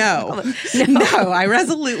say no. I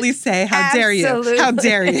resolutely say, how dare you? How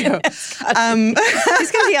dare you? She's going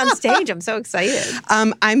to be on stage. I'm so excited.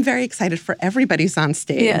 I'm very excited for everybody's on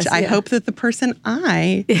stage. Yes, I hope that the person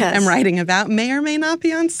I am writing about may or may not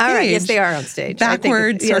be on stage. All right. Yes, they are on stage.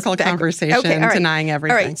 Backward circle conversation, okay, all right. denying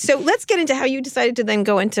everything. All right. So let's get into how you decided to then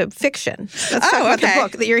go into fiction. Let's talk about the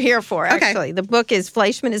book that you're here for, actually. The book is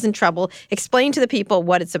Fleischman is in Trouble. Explain to the people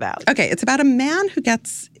what it's about. Okay. It's about a man who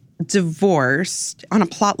gets divorced on a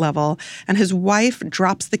plot level, and his wife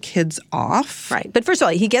drops the kids off. Right. But first of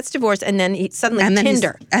all, he gets divorced, and then he suddenly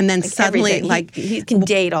Tinder. And then suddenly, he can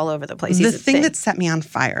date all over the place. The thing that set me on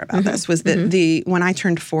fire about this was that when I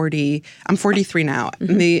turned 40, I'm 43 now.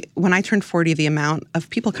 When I turned 40, the amount of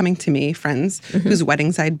people coming to me, friends whose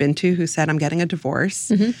weddings I'd been to, who said, I'm getting a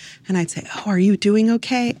divorce. And I'd say, oh, are you doing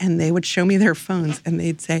okay? And they would show me their phones, and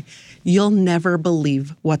they'd say, you'll never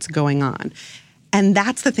believe what's going on. And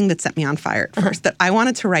that's the thing that set me on fire at first, that I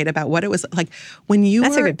wanted to write about what it was like when you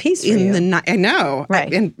That's were a good piece for you. I know.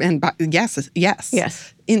 Right. Yes.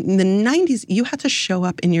 In the 90s, you had to show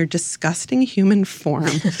up in your disgusting human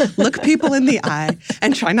form, look people in the eye,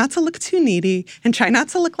 and try not to look too needy, and try not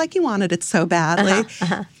to look like you wanted it so badly.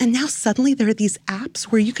 And now suddenly there are these apps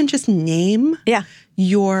where you can just name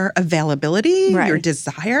your availability, your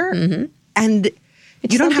desire, and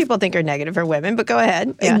you don't people think are negative for women, but go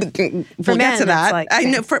ahead. Yeah. We'll get to that. Like, I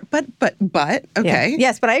know, but okay. Yeah.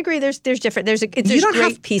 Yes, but I agree. There's different. There's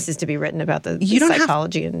great pieces to be written about the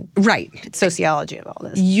psychology and sociology of all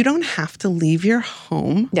this. You don't have to leave your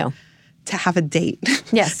home. No. To have a date.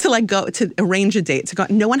 Yes. to go to arrange a date. To go.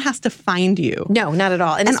 No one has to find you. No, not at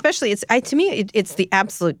all. And especially, to me, it's the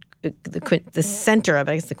absolute. The center of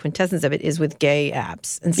it, I guess the quintessence of it, is with gay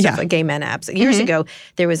apps and stuff, like gay men apps. Years ago,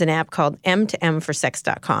 there was an app called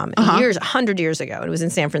M2M4sex.com. 100 years ago. It was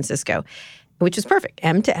in San Francisco, which was perfect.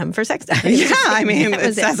 M2M4sex.com.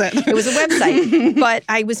 It says it. It was a website. But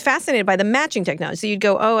I was fascinated by the matching technology. So you'd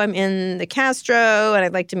go, oh, I'm in the Castro, and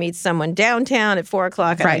I'd like to meet someone downtown at 4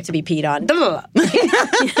 o'clock. I'd like to be peed on. You know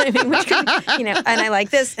what I mean? Which could, and I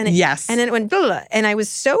like this. And yes. And then it went, blah, and I was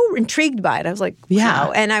so intrigued by it. I was like,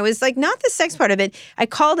 wow. And I was like, not the sex part of it. I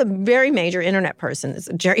called a very major internet person,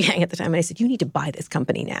 Jerry Yang at the time, and I said, you need to buy this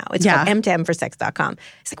company now. It's called M2M4sex.com.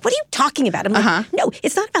 He's like, what are you talking about? I'm like, no,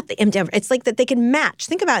 it's not about the M2M. It's like that they can match.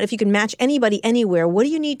 Think about if you can match anybody anywhere, what do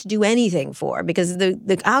you need to do anything for? Because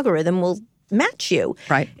the algorithm will match you.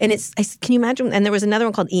 Right. And can you imagine? And there was another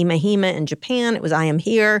one called Imahima in Japan. It was, I am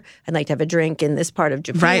here. I'd like to have a drink in this part of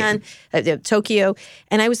Japan, Tokyo.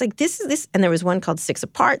 And I was like, this is this. And there was one called Six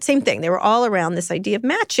Apart. Same thing. They were all around this idea of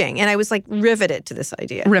matching. And I was like riveted to this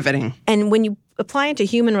idea. Riveting. And when you apply it to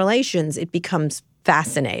human relations, it becomes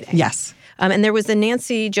fascinating. Yes. And there was the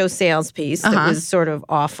Nancy Jo Sales piece that was sort of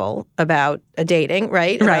awful about dating,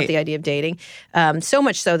 right? About the idea of dating. So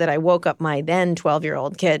much so that I woke up my then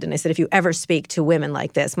 12-year-old kid and I said, if you ever speak to women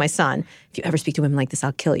like this, my son, if you ever speak to women like this,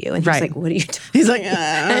 I'll kill you. And he's like, what are you doing? He's like,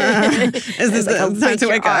 is this time to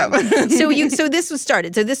wake up? So this was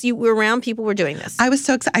started. So you were around, people were doing this. I was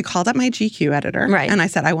so excited. I called up my GQ editor and I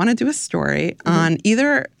said, I want to do a story on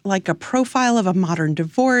either like a profile of a modern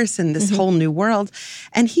divorce in this whole new world.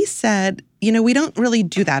 And he said, we don't really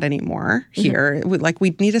do that anymore here.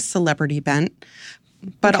 We need a celebrity bent.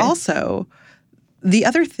 But also, the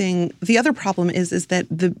other problem is that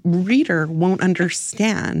the reader won't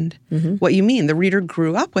understand what you mean. The reader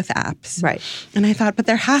grew up with apps. Right. And I thought, but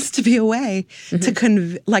there has to be a way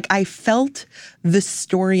to I felt the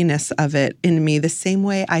storyness of it in me the same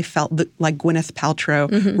way I felt like Gwyneth Paltrow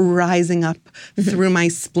rising up through my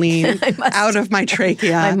spleen, out of my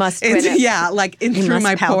trachea. I must, Gwyneth. Through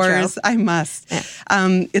my pores. I must. Yeah.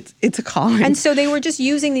 It's a calling. And so they were just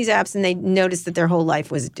using these apps and they noticed that their whole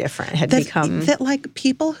life was different,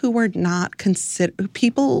 people who were not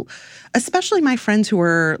people, especially my friends who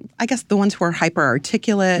were, I guess the ones who are hyper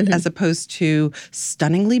articulate as opposed to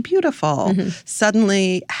stunningly beautiful,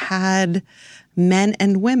 suddenly had men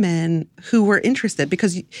and women who were interested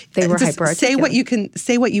because they were hyper articulate.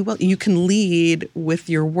 Say what you will. You can lead with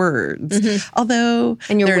your words, although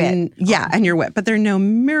and your wit, and your wit. But there are no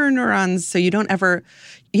mirror neurons, so you don't ever.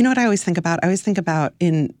 You know what I always think about? I always think about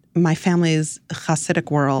in my family's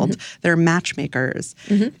Hasidic world, there are matchmakers.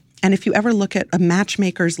 And if you ever look at a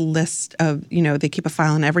matchmaker's list of, they keep a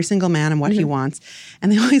file on every single man and what he wants,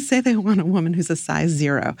 and they always say they want a woman who's a size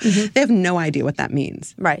 0. They have no idea what that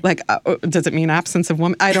means. Right. Like, does it mean absence of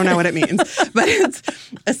woman? I don't know what it means. But it's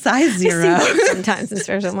a size 0. I see sometimes,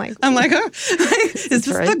 especially I'm like, oh, is this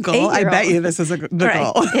the goal? I bet you this is the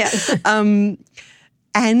goal. Yeah.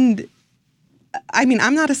 And I mean,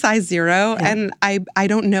 I'm not a size 0, and I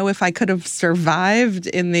don't know if I could have survived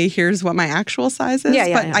in the here's what my actual size is,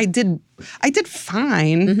 but I did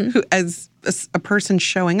fine as a person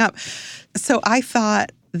showing up. So I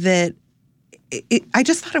thought that I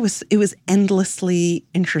just thought it was endlessly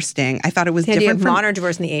interesting. I thought it was different from modern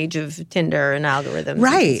divorce in the age of Tinder and algorithms.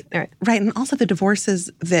 Right. And also the divorces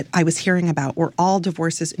that I was hearing about were all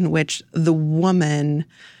divorces in which the woman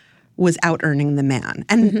was out-earning the man.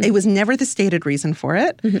 And it was never the stated reason for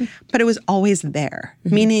it, but it was always there,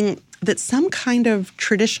 meaning that some kind of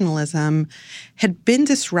traditionalism had been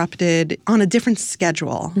disrupted on a different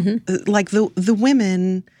schedule. Like the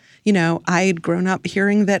women, you know, I'd grown up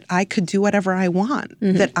hearing that I could do whatever I want,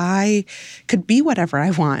 that I could be whatever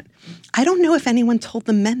I want. I don't know if anyone told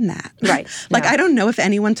the men that. Right. I don't know if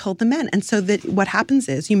anyone told the men. And so that what happens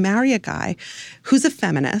is you marry a guy who's a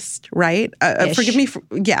feminist, right? Forgive me,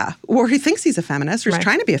 or he thinks he's a feminist, or he's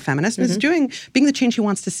trying to be a feminist, and is being the change he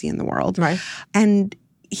wants to see in the world. Right. And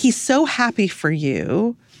he's so happy for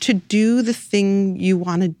you to do the thing you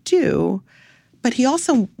want to do, but he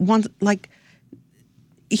also wants,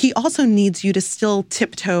 he also needs you to still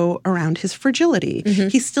tiptoe around his fragility.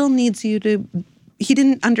 He still needs you to, he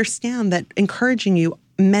didn't understand that encouraging you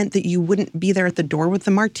meant that you wouldn't be there at the door with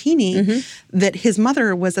the martini that his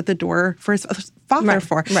mother was at the door for his father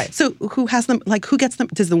for. Right. So who has them, who gets them?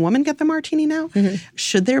 Does the woman get the martini now?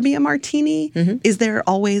 Should there be a martini? Is there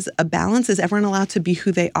always a balance? Is everyone allowed to be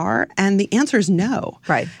who they are? And the answer is no.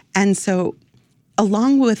 Right. And so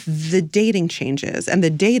along with the dating changes, and the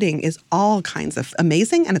dating is all kinds of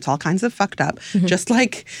amazing and it's all kinds of fucked up, just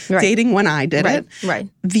like dating when I did it. Right.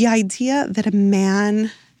 The idea that a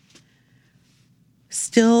man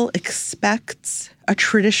still expects a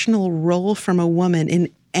traditional role from a woman in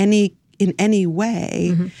any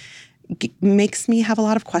way makes me have a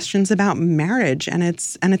lot of questions about marriage and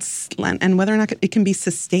whether or not it can be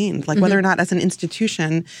sustained, whether or not as an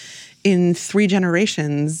institution in 3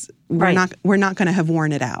 generations we're not going to have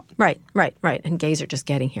worn it out. Right. And gays are just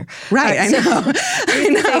getting here. Right, I know. I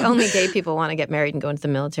know. Only gay people want to get married and go into the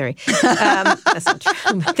military. That's not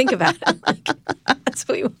true. Think about it. That's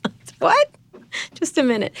what we want. What? Just a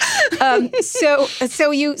minute.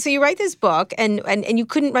 So you write this book and you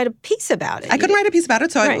couldn't write a piece about it. I couldn't write a piece about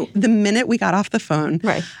it. So the minute we got off the phone,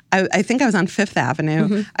 I think I was on Fifth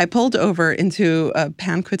Avenue. I pulled over into a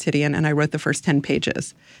Pan Quotidian and I wrote the first 10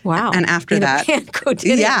 pages. Wow. And after that, Pan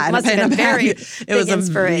Quotidian must have been very big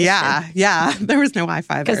inspiration. Yeah. There was no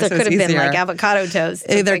Wi-Fi there, because there could have been avocado toast.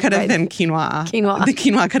 There could have been quinoa. The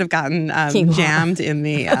quinoa could have gotten jammed in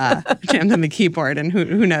the keyboard, and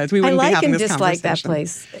who knows? We wouldn't be having this conversation. I like that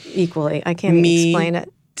place equally. I can't explain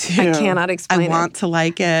it. Too. I cannot explain it. I want to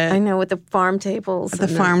like it. I know, with the farm tables. And the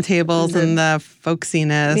the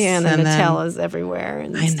folksiness. Yeah, and the Nutella's everywhere.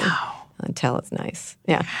 And I know. Nutella's nice.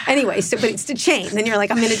 Yeah. Anyway, but it's the chain. Then you're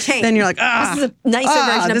like, I'm in a chain. Then you're like, this is a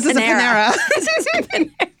nicer version of Panera. This is a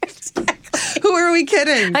Panera. Exactly. Who are we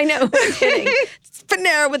kidding? I know. We're kidding. It's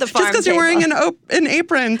Panera with a farm Just because you're wearing an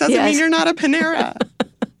apron doesn't mean you're not a Panera.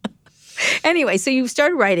 Anyway, so you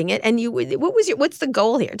started writing it, and what's the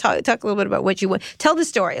goal here? Talk a little bit about what you want. Tell the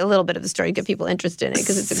story, a little bit of the story, get people interested in it,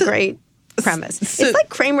 because it's a great premise. It's like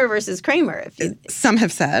Kramer versus Kramer. Some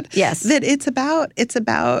have said that it's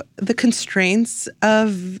about the constraints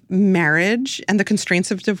of marriage and the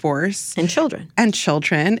constraints of divorce and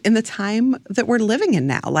children in the time that we're living in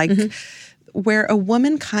now. Where a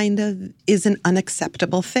woman kind of is an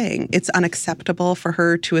unacceptable thing. It's unacceptable for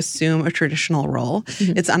her to assume a traditional role.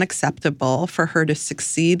 It's unacceptable for her to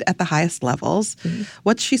succeed at the highest levels.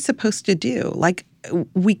 What's she supposed to do?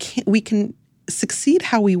 We can succeed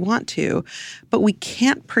how we want to, but we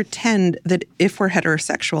can't pretend that if we're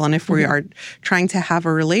heterosexual and if we are trying to have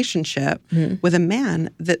a relationship with a man,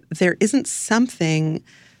 that there isn't something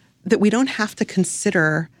that we don't have to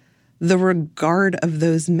consider the regard of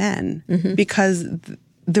those men, because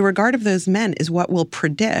the regard of those men is what will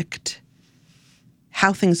predict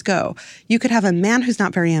how things go. You could have a man who's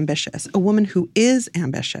not very ambitious, a woman who is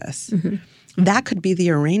ambitious. That could be the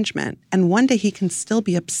arrangement. And one day he can still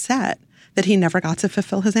be upset that he never got to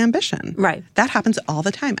fulfill his ambition. Right. That happens all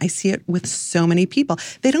the time. I see it with so many people.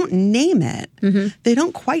 They don't name it. They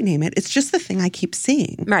don't quite name it. It's just the thing I keep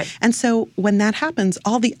seeing. Right. And so when that happens,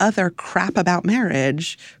 all the other crap about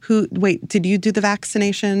marriage, did you do the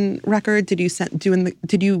vaccination record? Did you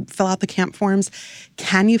fill out the camp forms?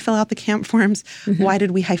 Can you fill out the camp forms? Why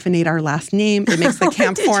did we hyphenate our last name? It makes the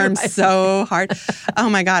camp forms so hard. Oh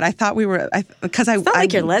my God. I thought we were, because it's not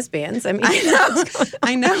like you're lesbians. I mean,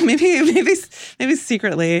 I know. Maybe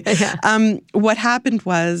secretly. Yeah. What happened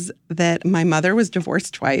was that my mother was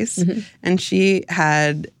divorced twice, and she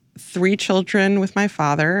had 3 children with my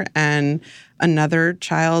father and another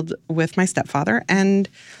child with my stepfather. And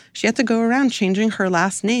she had to go around changing her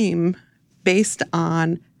last name based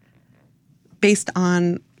on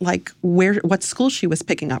like what school she was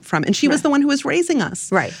picking up from. And she was the one who was raising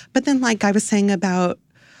us. Right. But then, like I was saying about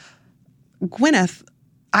Gwyneth,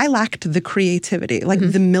 I lacked the creativity. Like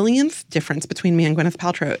the millionth difference between me and Gwyneth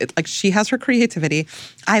Paltrow. Like she has her creativity.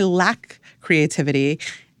 I lack creativity.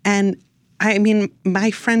 And I mean, my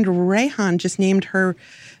friend Rayhan just named her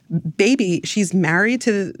baby. She's married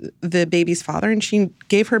to the baby's father, and she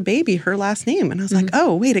gave her baby her last name. And I was like,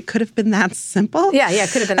 oh, wait, it could have been that simple? Yeah, it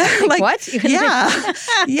could have been that. Like, what? Yeah.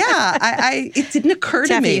 It didn't occur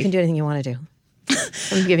to me. You can do anything you want to do.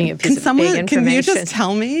 I'm giving you a piece of big information. Can you just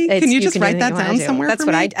tell me? Can you just write that down somewhere for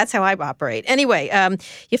me? That's how I operate. Anyway, you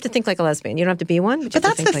have to think like a lesbian. You don't have to be one. But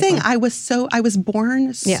that's the thing. I was born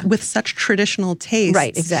with such traditional tastes.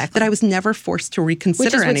 Right, exactly. That I was never forced to reconsider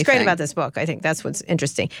anything. Which is what's great about this book. I think that's what's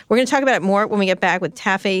interesting. We're going to talk about it more when we get back with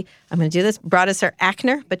Taffy. I'm going to do this. Broadusser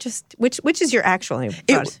Ackner, but just which is your actual name?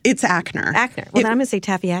 It's Ackner. Ackner. Well, then I'm going to say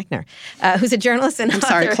Taffy Ackner, who's a journalist and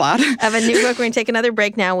author Claude. of a new book. We're going to take another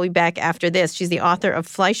break now. We'll be back after this. She's the author of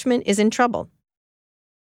Fleischman is in Trouble.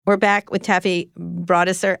 We're back with Taffy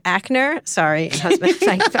Broadusser Ackner. Sorry, husband,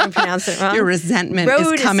 if I pronounced it wrong. Your resentment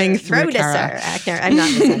is coming through, Kara. Ackner. I'm not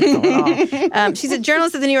resentful at all. She's a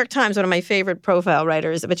journalist at the New York Times, one of my favorite profile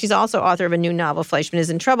writers, but she's also author of a new novel, Fleischman is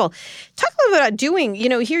in Trouble. Talk a little bit about doing,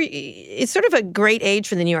 here, it's sort of a great age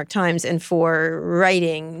for the New York Times and for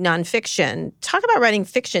writing nonfiction. Talk about writing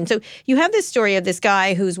fiction. So you have this story of this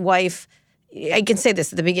guy whose wife, I can say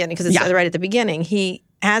this at the beginning because it's right at the beginning, he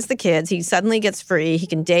has the kids, he suddenly gets free, he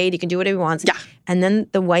can date, he can do whatever he wants. Yeah. And then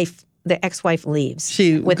the ex-wife leaves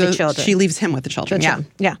with the children. She leaves him with the children,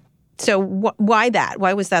 Yeah. So why that?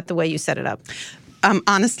 Why was that the way you set it up?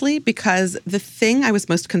 Honestly, because the thing I was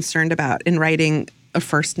most concerned about in writing a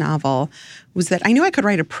first novel was that I knew I could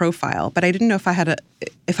write a profile, but I didn't know if I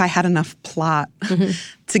had enough plot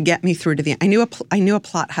to get me through to the end. I knew a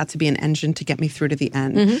plot had to be an engine to get me through to the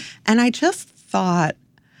end. And I just thought,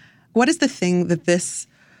 what is the thing that this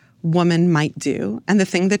woman might do? And the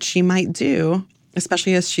thing that she might do,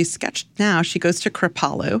 especially as she's sketched now, she goes to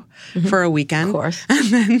Kripalu for a weekend. Of course. And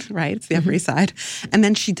then, it's the Upper East Side. And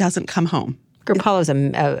then she doesn't come home.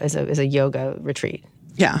 Kripalu is a yoga retreat.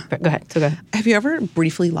 Yeah. But go ahead. Have you ever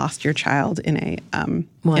briefly lost your child in a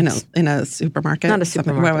supermarket? Not a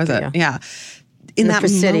supermarket. Where was it? Yeah. In that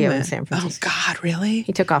Presidio moment. in San Francisco. Oh God, really?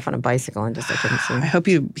 He took off on a bicycle and I couldn't see him. I hope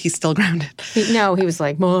he's still grounded. He was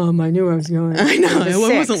like, Mom, I knew I was going. I know.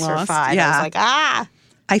 It wasn't lost. 5. Yeah. I was like,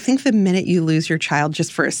 I think the minute you lose your child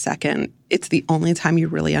just for a second, it's the only time you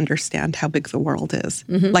really understand how big the world is.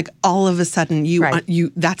 Like all of a sudden,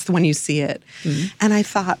 that's when you see it. And I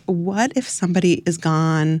thought, what if somebody is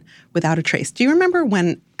gone without a trace? Do you remember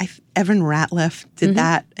when Evan Ratliff did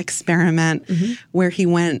that experiment where he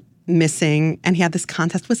went missing and he had this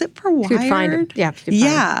contest? Was it for Wired? Could find him.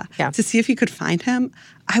 Yeah. To see if you could find him.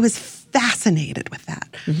 I was fascinated with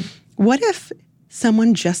that. What if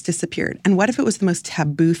someone just disappeared? And what if it was the most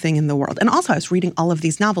taboo thing in the world? And also I was reading all of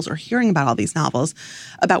these novels or hearing about all these novels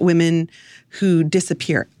about women who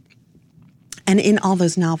disappear. And in all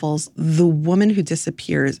those novels, the woman who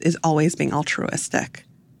disappears is always being altruistic.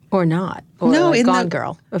 Or not. Or no, like Gone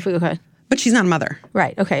Girl. Okay. But she's not a mother.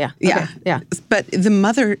 Right. Okay. Yeah. Yeah. But the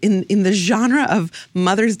mother, in the genre of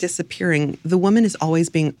mothers disappearing, the woman is always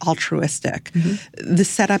being altruistic. The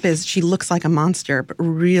setup is she looks like a monster, but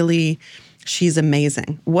really she's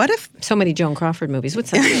amazing. What if... So many Joan Crawford movies.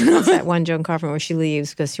 What's that one Joan Crawford where she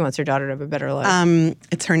leaves because she wants her daughter to have a better life?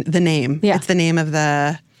 It's the name. Yeah. It's the name of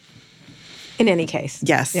the... In any case.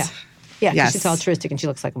 Yes. Yeah. Yeah, yes. She's altruistic and she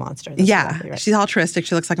looks like a monster. That's exactly right. She's altruistic.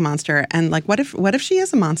 She looks like a monster. And like, what if she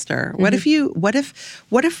is a monster? What if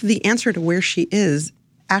the answer to where she is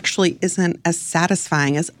actually isn't as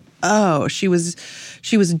satisfying as, she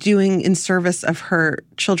was doing in service of her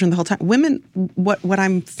children the whole time. Women, what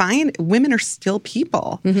I'm finding, women are still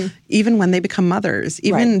people, even when they become mothers.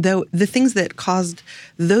 Even though the things that caused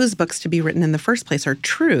those books to be written in the first place are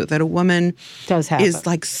true, that a woman is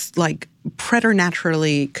like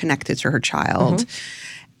preternaturally connected to her child.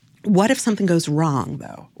 What if something goes wrong,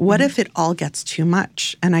 though? What if it all gets too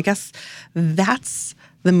much? And I guess that's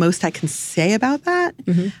the most I can say about that,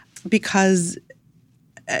 because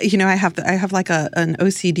I have like an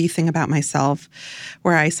OCD thing about myself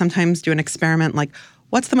where I sometimes do an experiment like,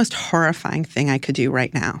 what's the most horrifying thing I could do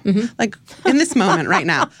right now? Like in this moment right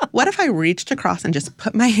now, what if I reached across and just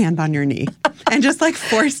put my hand on your knee and just like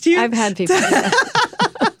forced you? I've had people do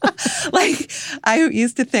that. Like I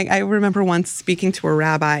used to think, I remember once speaking to a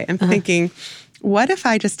rabbi and thinking, what if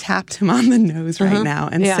I just tapped him on the nose right now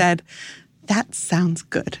and said, that sounds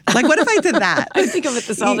good. Like, what if I did that? I think of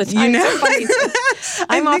this all the time. You know? So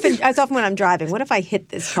it's often when I'm driving. What if I hit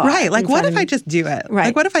this car? Right. Like, what if I just do it? Right.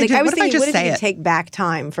 Like, what if I just say it? Take back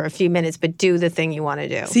time for a few minutes, but do the thing you want to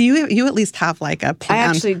do. So you at least have like a plan. I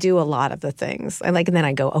actually do a lot of the things. And then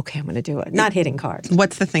I go, okay, I'm going to do it. Not hitting cars.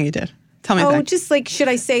 What's the thing you did? Tell me. Oh, just like, should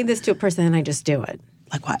I say this to a person? And I just do it.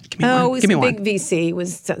 Like what? Give me one. Give me one. Big VC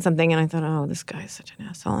was something, and I thought, oh, this guy's such an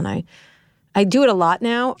asshole. And I do it a lot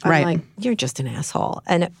now. I'm like, you're just an asshole.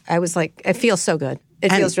 And I was like, it feels so good.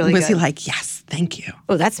 It feels really good. Was he like, yes, thank you?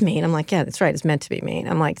 Oh, that's mean. I'm like, yeah, that's right. It's meant to be mean.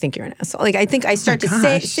 I'm like, think you're an asshole. Like, I think I start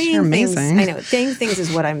saying things. I know. Saying things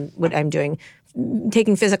is what I'm doing.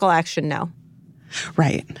 Taking physical action, no.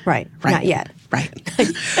 Right. Not yet. Right.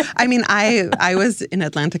 I mean, I was in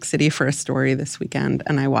Atlantic City for a story this weekend,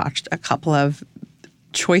 and I watched a couple of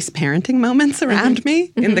choice parenting moments around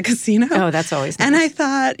me in the casino. Oh, that's always nice. And I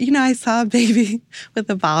thought, I saw a baby with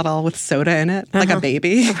a bottle with soda in it, like a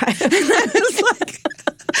baby. Right. And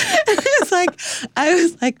I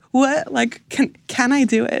was like, what? Like, can I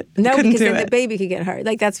do it? No, because then the baby could get hurt.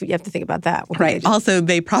 Like, that's what you have to think about that. Right. Also,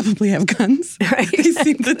 they probably have guns. Right. They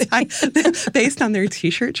seem to based on their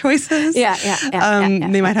T-shirt choices. Yeah.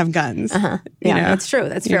 They might have guns. Yeah, that's true.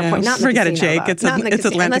 That's a fair point. Not forget it, casino, Jake. It's Atlantic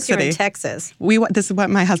unless City. You're in Texas. This is what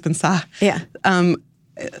my husband saw. Yeah.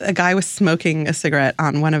 A guy was smoking a cigarette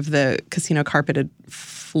on one of the casino carpeted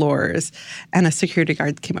floors, and a security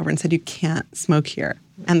guard came over and said, "You can't smoke here."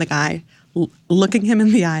 And the guy, looking him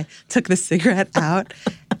in the eye, took the cigarette out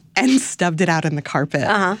and stubbed it out in the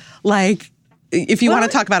carpet. Like, if you want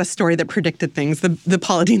to talk about a story that predicted things, the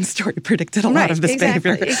Paula Deen story predicted a lot of this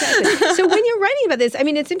behavior. Exactly. So when you're writing about this, I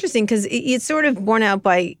mean, it's interesting because it's sort of borne out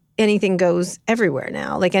by anything goes everywhere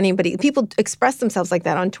now. Like people express themselves like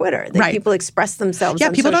that on Twitter. People express themselves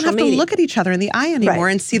on people don't have media. to look at each other in the eye anymore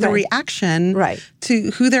and see the reaction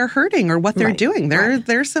to who they're hurting or what they're doing.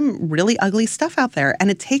 There's some really ugly stuff out there.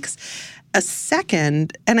 And it takes a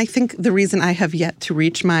second, and I think the reason I have yet to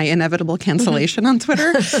reach my inevitable cancellation on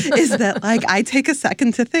Twitter is that, like, I take a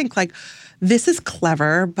second to think, like, this is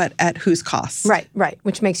clever, but at whose cost? Right,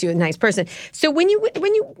 which makes you a nice person. So when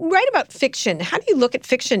you write about fiction, how do you look at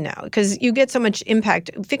fiction now? Because you get so much impact.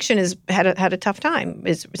 Fiction has had a tough time.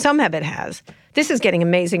 Some of it has. This is getting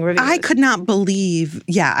amazing reviews. I could not believe.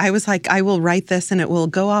 Yeah, I was like, I will write this, and it will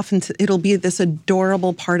go off into. It'll be this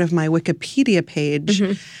adorable part of my Wikipedia page,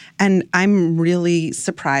 and I'm really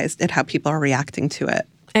surprised at how people are reacting to it.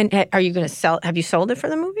 And are you going to sell? Have you sold it for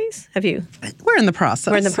the movies? Have you? We're in the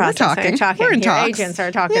process. We're in the process. We're talking. We're in talks. Agents are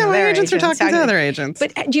talking. Yeah, to their agents are talking to other agents.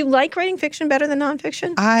 But do you like writing fiction better than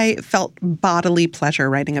nonfiction? I felt bodily pleasure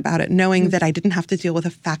writing about it, knowing that I didn't have to deal with a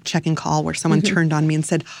fact-checking call where someone turned on me and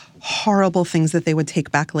said horrible things that they would take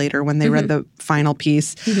back later when they read the final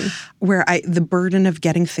piece, where the burden of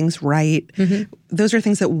getting things right, those are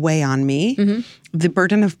things that weigh on me. The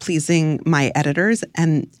burden of pleasing my editors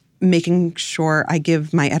and making sure I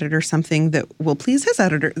give my editor something that will please his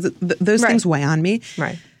editor. Those things weigh on me.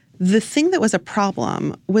 Right. The thing that was a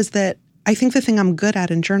problem was that I think the thing I'm good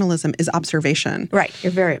at in journalism is observation. Right.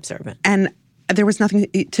 You're very observant. And there was nothing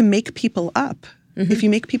to make people up. If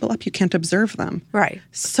you make people up, you can't observe them. Right.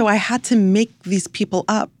 So I had to make these people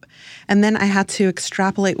up, and then I had to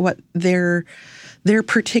extrapolate what their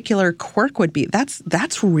particular quirk would be.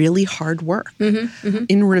 That's really hard work.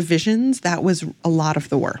 In revisions, that was a lot of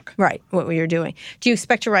the work. Right, what you're doing. Do you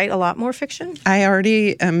expect to write a lot more fiction? I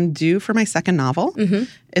already am due for my second novel.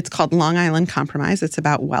 It's called Long Island Compromise. It's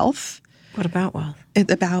about wealth. What about wealth? It's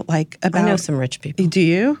about I know some rich people. Do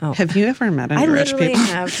you? Oh. Have you ever met any rich people? I literally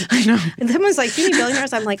have. I know. And someone's like, do you need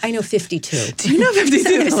billionaires? I'm like, I know 52. Do you know 52?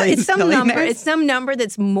 It's some number. It's some number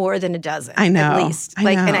that's more than a dozen. I know. At least.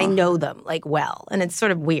 I know. And I know them well. And it's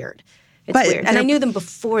sort of weird. It's weird. And I knew them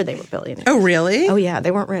before they were billionaires. Oh, really? Oh, yeah.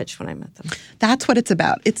 They weren't rich when I met them. That's what it's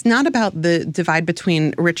about. It's not about the divide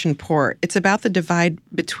between rich and poor. It's about the divide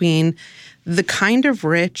between the kind of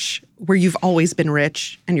rich where you've always been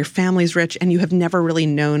rich and your family's rich and you have never really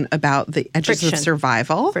known about the edges of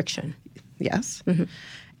survival. Friction. Yes.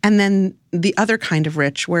 And then the other kind of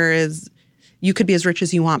rich, whereas you could be as rich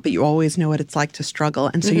as you want, but you always know what it's like to struggle,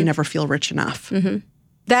 and so you never feel rich enough.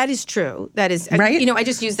 That is true. That is right. I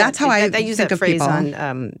just use that. That's how I use that phrase people.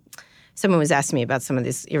 on someone was asking me about some of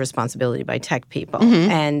this irresponsibility by tech people.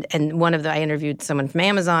 Mm-hmm. And one of the, I interviewed someone from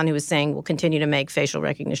Amazon who was saying, we'll continue to make facial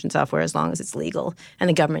recognition software as long as it's legal and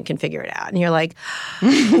the government can figure it out. And you're like,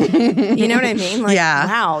 you know what I mean? Like, Yeah.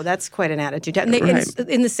 wow, that's quite an attitude. And it's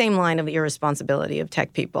in the same line of irresponsibility of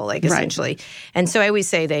tech people, like essentially. And so I always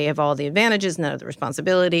say they have all the advantages, none of the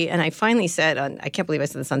responsibility. And I finally said, I can't believe I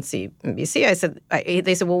said this on CNBC,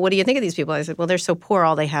 they said, well, what do you think of these people? I said, well, they're so poor,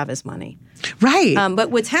 all they have is money. Right.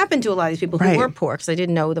 But what's happened to a lot of these people who were poor, because I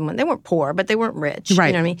didn't know them when they weren't poor, but they weren't rich. Right.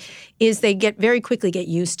 You know what I mean? Is they very quickly get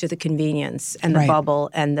used to the convenience and the bubble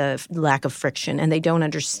and the lack of friction, and they don't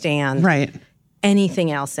understand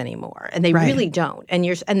anything else anymore. And they really don't.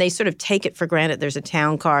 And they sort of take it for granted. There's a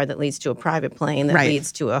town car that leads to a private plane that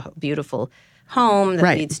leads to a beautiful home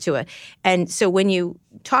that leads to it. And so when you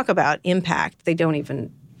talk about impact, they don't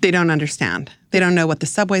understand. They don't know what the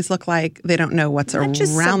subways look like. They don't know what's around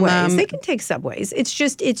them. They can take subways. It's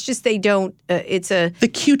just they don't. The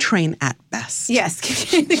Q train at best. Yes,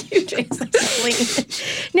 the Q train is like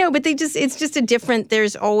a No, but it's just a different.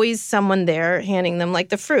 There's always someone there handing them like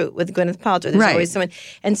the fruit with Gwyneth Paltrow. There's always someone.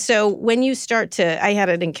 And so when you start to, I had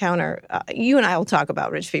an encounter. You and I will talk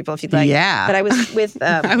about rich people if you'd like. Yeah. But I was with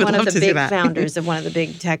one of the big founders of one of the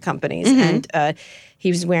big tech companies, and he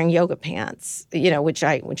was wearing yoga pants, which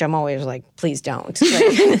I'm always like, please don't,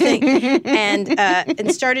 like, kind of thing.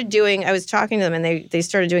 And started doing. I was talking to them, and they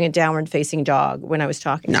started doing a downward facing dog when I was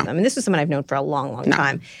talking to them. And this is someone I've known for a long, long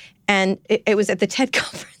time. And it was at the TED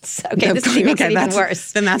conference. Okay, this makes it even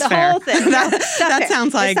worse. Then that's the fair. Whole thing. That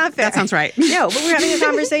sounds like that sounds right. No, but we're having a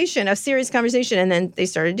conversation, a serious conversation, and then they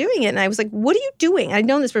started doing it, and I was like, "What are you doing?" I'd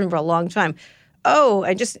known this person for a long time. Oh,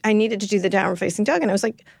 I needed to do the downward facing dog, and I was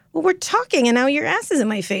like, well, we're talking, and now your ass is in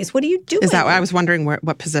my face. What are you doing? Is that what I was wondering?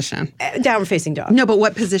 What position? Downward-facing dog. No, but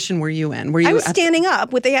what position were you in? I was standing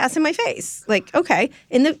up with the ass in my face. Like, okay,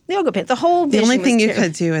 in the yoga pants. The whole vision. The only thing you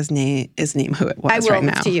could do is name who it was. I will right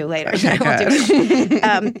now. to you later. Okay, I will do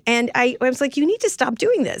it. And I was like, you need to stop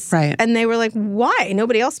doing this. Right. And they were like, why?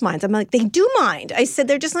 Nobody else minds. I'm like, they do mind. I said,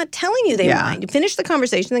 they're just not telling you they mind. Finish the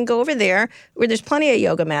conversation, then go over there where there's plenty of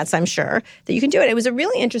yoga mats, I'm sure, that you can do it. It was a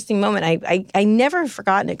really interesting moment. I never have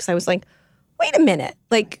forgotten it because I was like, wait a minute.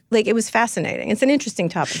 Like it was fascinating. It's an interesting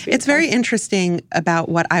topic. It's very interesting about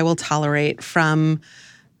what I will tolerate from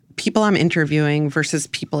people I'm interviewing versus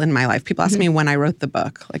people in my life. People ask me when I wrote the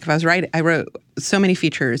book. Like if I was writing, I wrote so many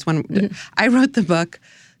features. When I wrote the book,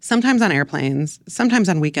 sometimes on airplanes, sometimes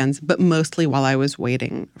on weekends, but mostly while I was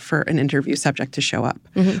waiting for an interview subject to show up,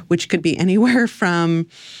 which could be anywhere from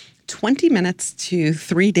 20 minutes to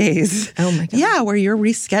 3 days. Oh my God. Yeah, where you're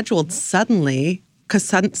rescheduled suddenly because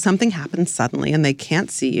something happens suddenly and they can't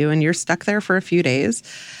see you and you're stuck there for a few days.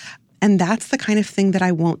 And that's the kind of thing that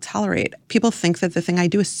I won't tolerate. People think that the thing I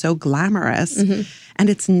do is so glamorous, and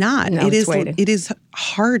it's not. No, it is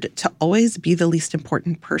hard to always be the least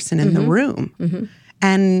important person in the room.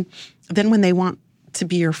 And then when they want to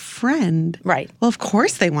be your friend, well, of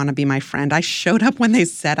course they want to be my friend. I showed up when they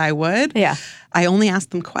said I would. Yeah. I only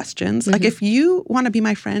asked them questions. Like if you want to be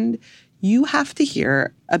my friend, you have to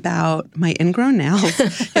hear about my ingrown nails. You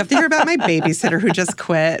have to hear about my babysitter who just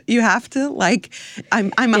quit. You have to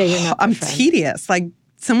I'm tedious. Like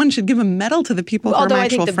someone should give a medal to the people who are my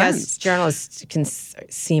actual friends. Although I think the best journalists can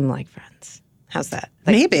seem like friends. How's that?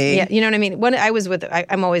 Maybe. Yeah, you know what I mean? When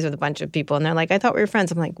I'm always with a bunch of people, and they're like, I thought we were friends.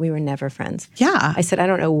 I'm like, we were never friends. Yeah. I said, I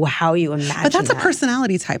don't know how you imagine But that's that. a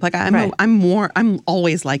personality type. Like I'm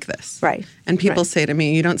always like this. Right. And people say to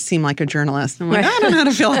me, you don't seem like a journalist. And I'm like, I don't know how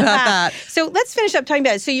to feel about that. So let's finish up talking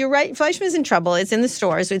about it. So you're right, Fleischmann's in trouble. It's in the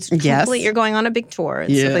stores. It's complete. You're going on a big tour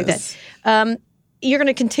and stuff like that. You're going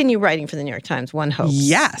to continue writing for the New York Times, one hopes.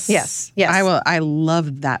 Yes. I will. I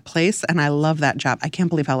love that place and I love that job. I can't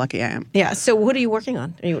believe how lucky I am. Yeah. So what are you working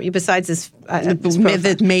on? Besides this profile?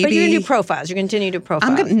 Maybe. But you're going to do profiles. You're going to continue to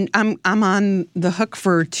profile. I'm on the hook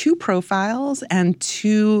for 2 profiles and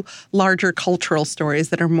 2 larger cultural stories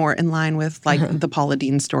that are more in line with the Paula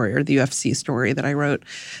Deen story or the UFC story that I wrote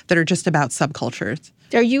that are just about subcultures.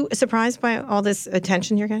 Are you surprised by all this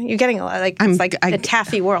attention you're getting? You're getting a lot. It's like a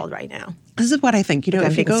taffy world right now. This is what I think.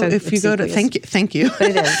 If you go to thank you. But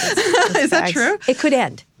it is. Is that true? It could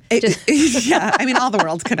end. Yeah, I mean, all the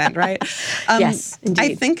worlds could end, right? Yes,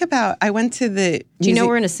 indeed. I went to the. Do you know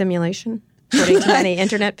we're in a simulation? According to many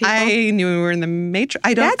internet people, I knew we were in the Matrix.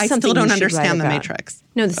 I still don't understand the Matrix.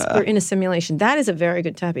 No, we're in a simulation. That is a very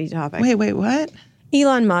good topic. Wait, what?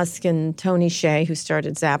 Elon Musk and Tony Hsieh, who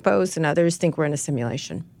started Zappos, and others think we're in a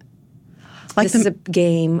simulation. This is a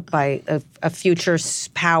game by a future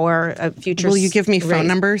power, a future. Will you give me phone race.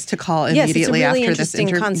 numbers to call immediately yes, it's a really after this interesting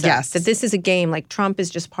interview? concept. Yes. That this is a game. Like Trump is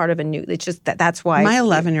just part of a new. It's just that's why My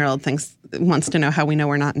 11-year-old wants to know how we know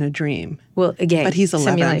we're not in a dream. Well, a game, but he's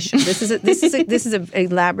 11. Simulation. This is a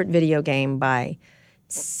elaborate video game by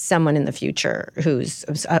someone in the future who's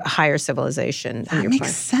a higher civilization. That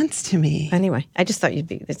makes sense to me. Anyway, I just thought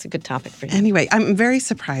it's a good topic for you. Anyway, I'm very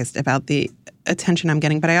surprised about the attention I'm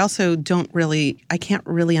getting, but I also I can't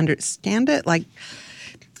really understand it. Like,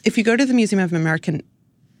 if you go to the Museum of American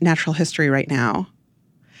Natural History right now,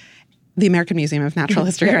 the American Museum of Natural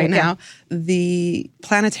History right now, the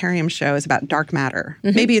planetarium show is about dark matter.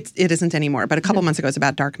 Maybe it isn't anymore, but a couple months ago it was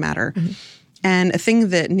about dark matter. And a thing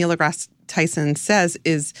that Neil deGrasse Tyson says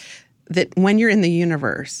is that when you're in the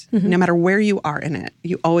universe, no matter where you are in it,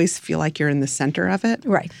 you always feel like you're in the center of it.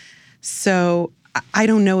 Right. So I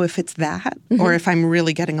don't know if it's that or if I'm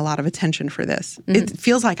really getting a lot of attention for this. It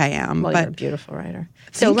feels like I am. Well, but you're a beautiful writer.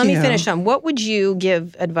 So let me finish on what would you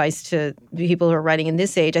give advice to people who are writing in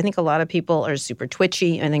this age? I think a lot of people are super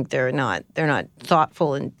twitchy. I think they're not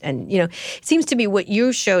thoughtful and it seems to me what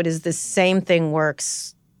you showed is the same thing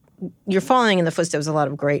works. You're following in the footsteps of a lot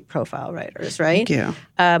of great profile writers, right? Thank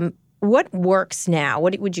you. What works now?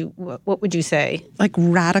 What would you say? Like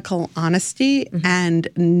radical honesty and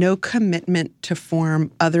no commitment to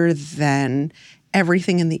form other than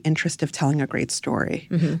everything in the interest of telling a great story.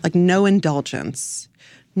 Like no indulgence,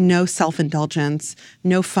 no self-indulgence,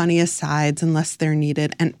 no funny asides unless they're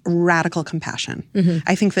needed, and radical compassion.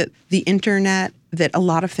 I think that the internet, that a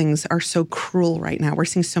lot of things are so cruel right now. We're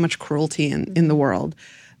seeing so much cruelty in the world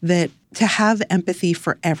that to have empathy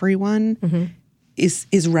for everyone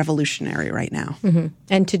is revolutionary right now.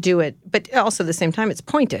 And to do it, but also at the same time, it's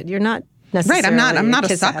pointed. You're not necessarily right. I'm not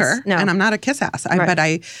a sucker, no. and I'm not a kiss ass.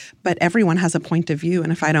 But everyone has a point of view,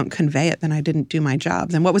 and if I don't convey it, then I didn't do my job.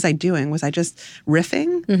 Then what was I doing? Was I just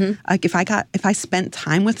riffing? Like if I spent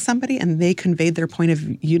time with somebody and they conveyed their point of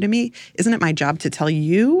view to me, isn't it my job to tell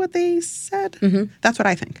you what they said? That's what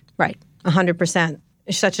I think. Right, 100%.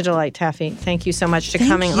 Such a delight, Taffy. Thank you so much for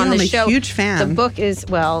coming on the show. I'm a huge fan. The book is,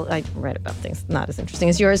 well, I write about things not as interesting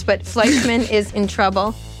as yours, but Fleischman is in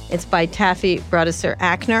Trouble. It's by Taffy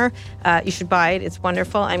Brodesser-Akner. You should buy it. It's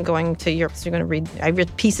wonderful. I'm going to Europe, so you're going to read. I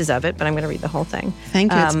read pieces of it, but I'm going to read the whole thing.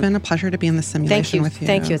 Thank you. It's been a pleasure to be in the simulation with you.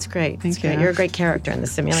 Thank you. It's great. Thank you. You're a great character in the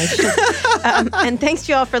simulation. And thanks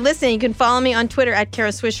to you all for listening. You can follow me on Twitter at Kara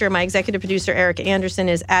Swisher. My executive producer, Erica Anderson,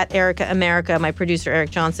 is at Erica America. My producer, Eric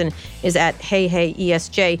Johnson, is at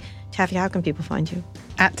HeyESJ. Taffy, how can people find you?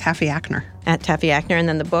 At Taffy Akner. At Taffy Akner. And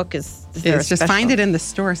then the book is just find it in the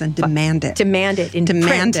stores and demand it. Demand it in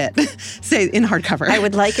Demand print. it. Say in hardcover. I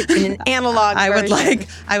would like it in an analog version.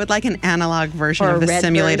 I would like an analog version or of the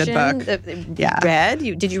simulated version. book. Yeah. Read?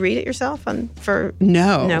 Did you read it yourself for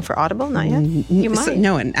No, for Audible? Not yet? You might.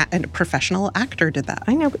 No, a professional actor did that.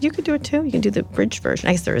 I know, but you could do it too. You can do the bridge version.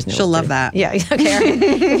 I guess there is no. She'll love that. Yeah,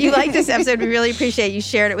 okay. If you like this episode, we really appreciate you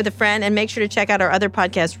sharing it with a friend, and make sure to check out our other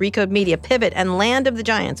podcasts, Recode Media, Pivot, and Land of the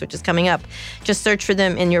Giants, which is coming up. Just search for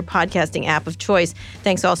them in your podcasting app of choice.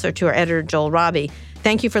 Thanks also to our editor, Joel Robbie.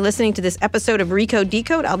 Thank you for listening to this episode of Recode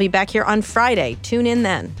Decode. I'll be back here on Friday. Tune in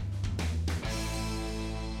then.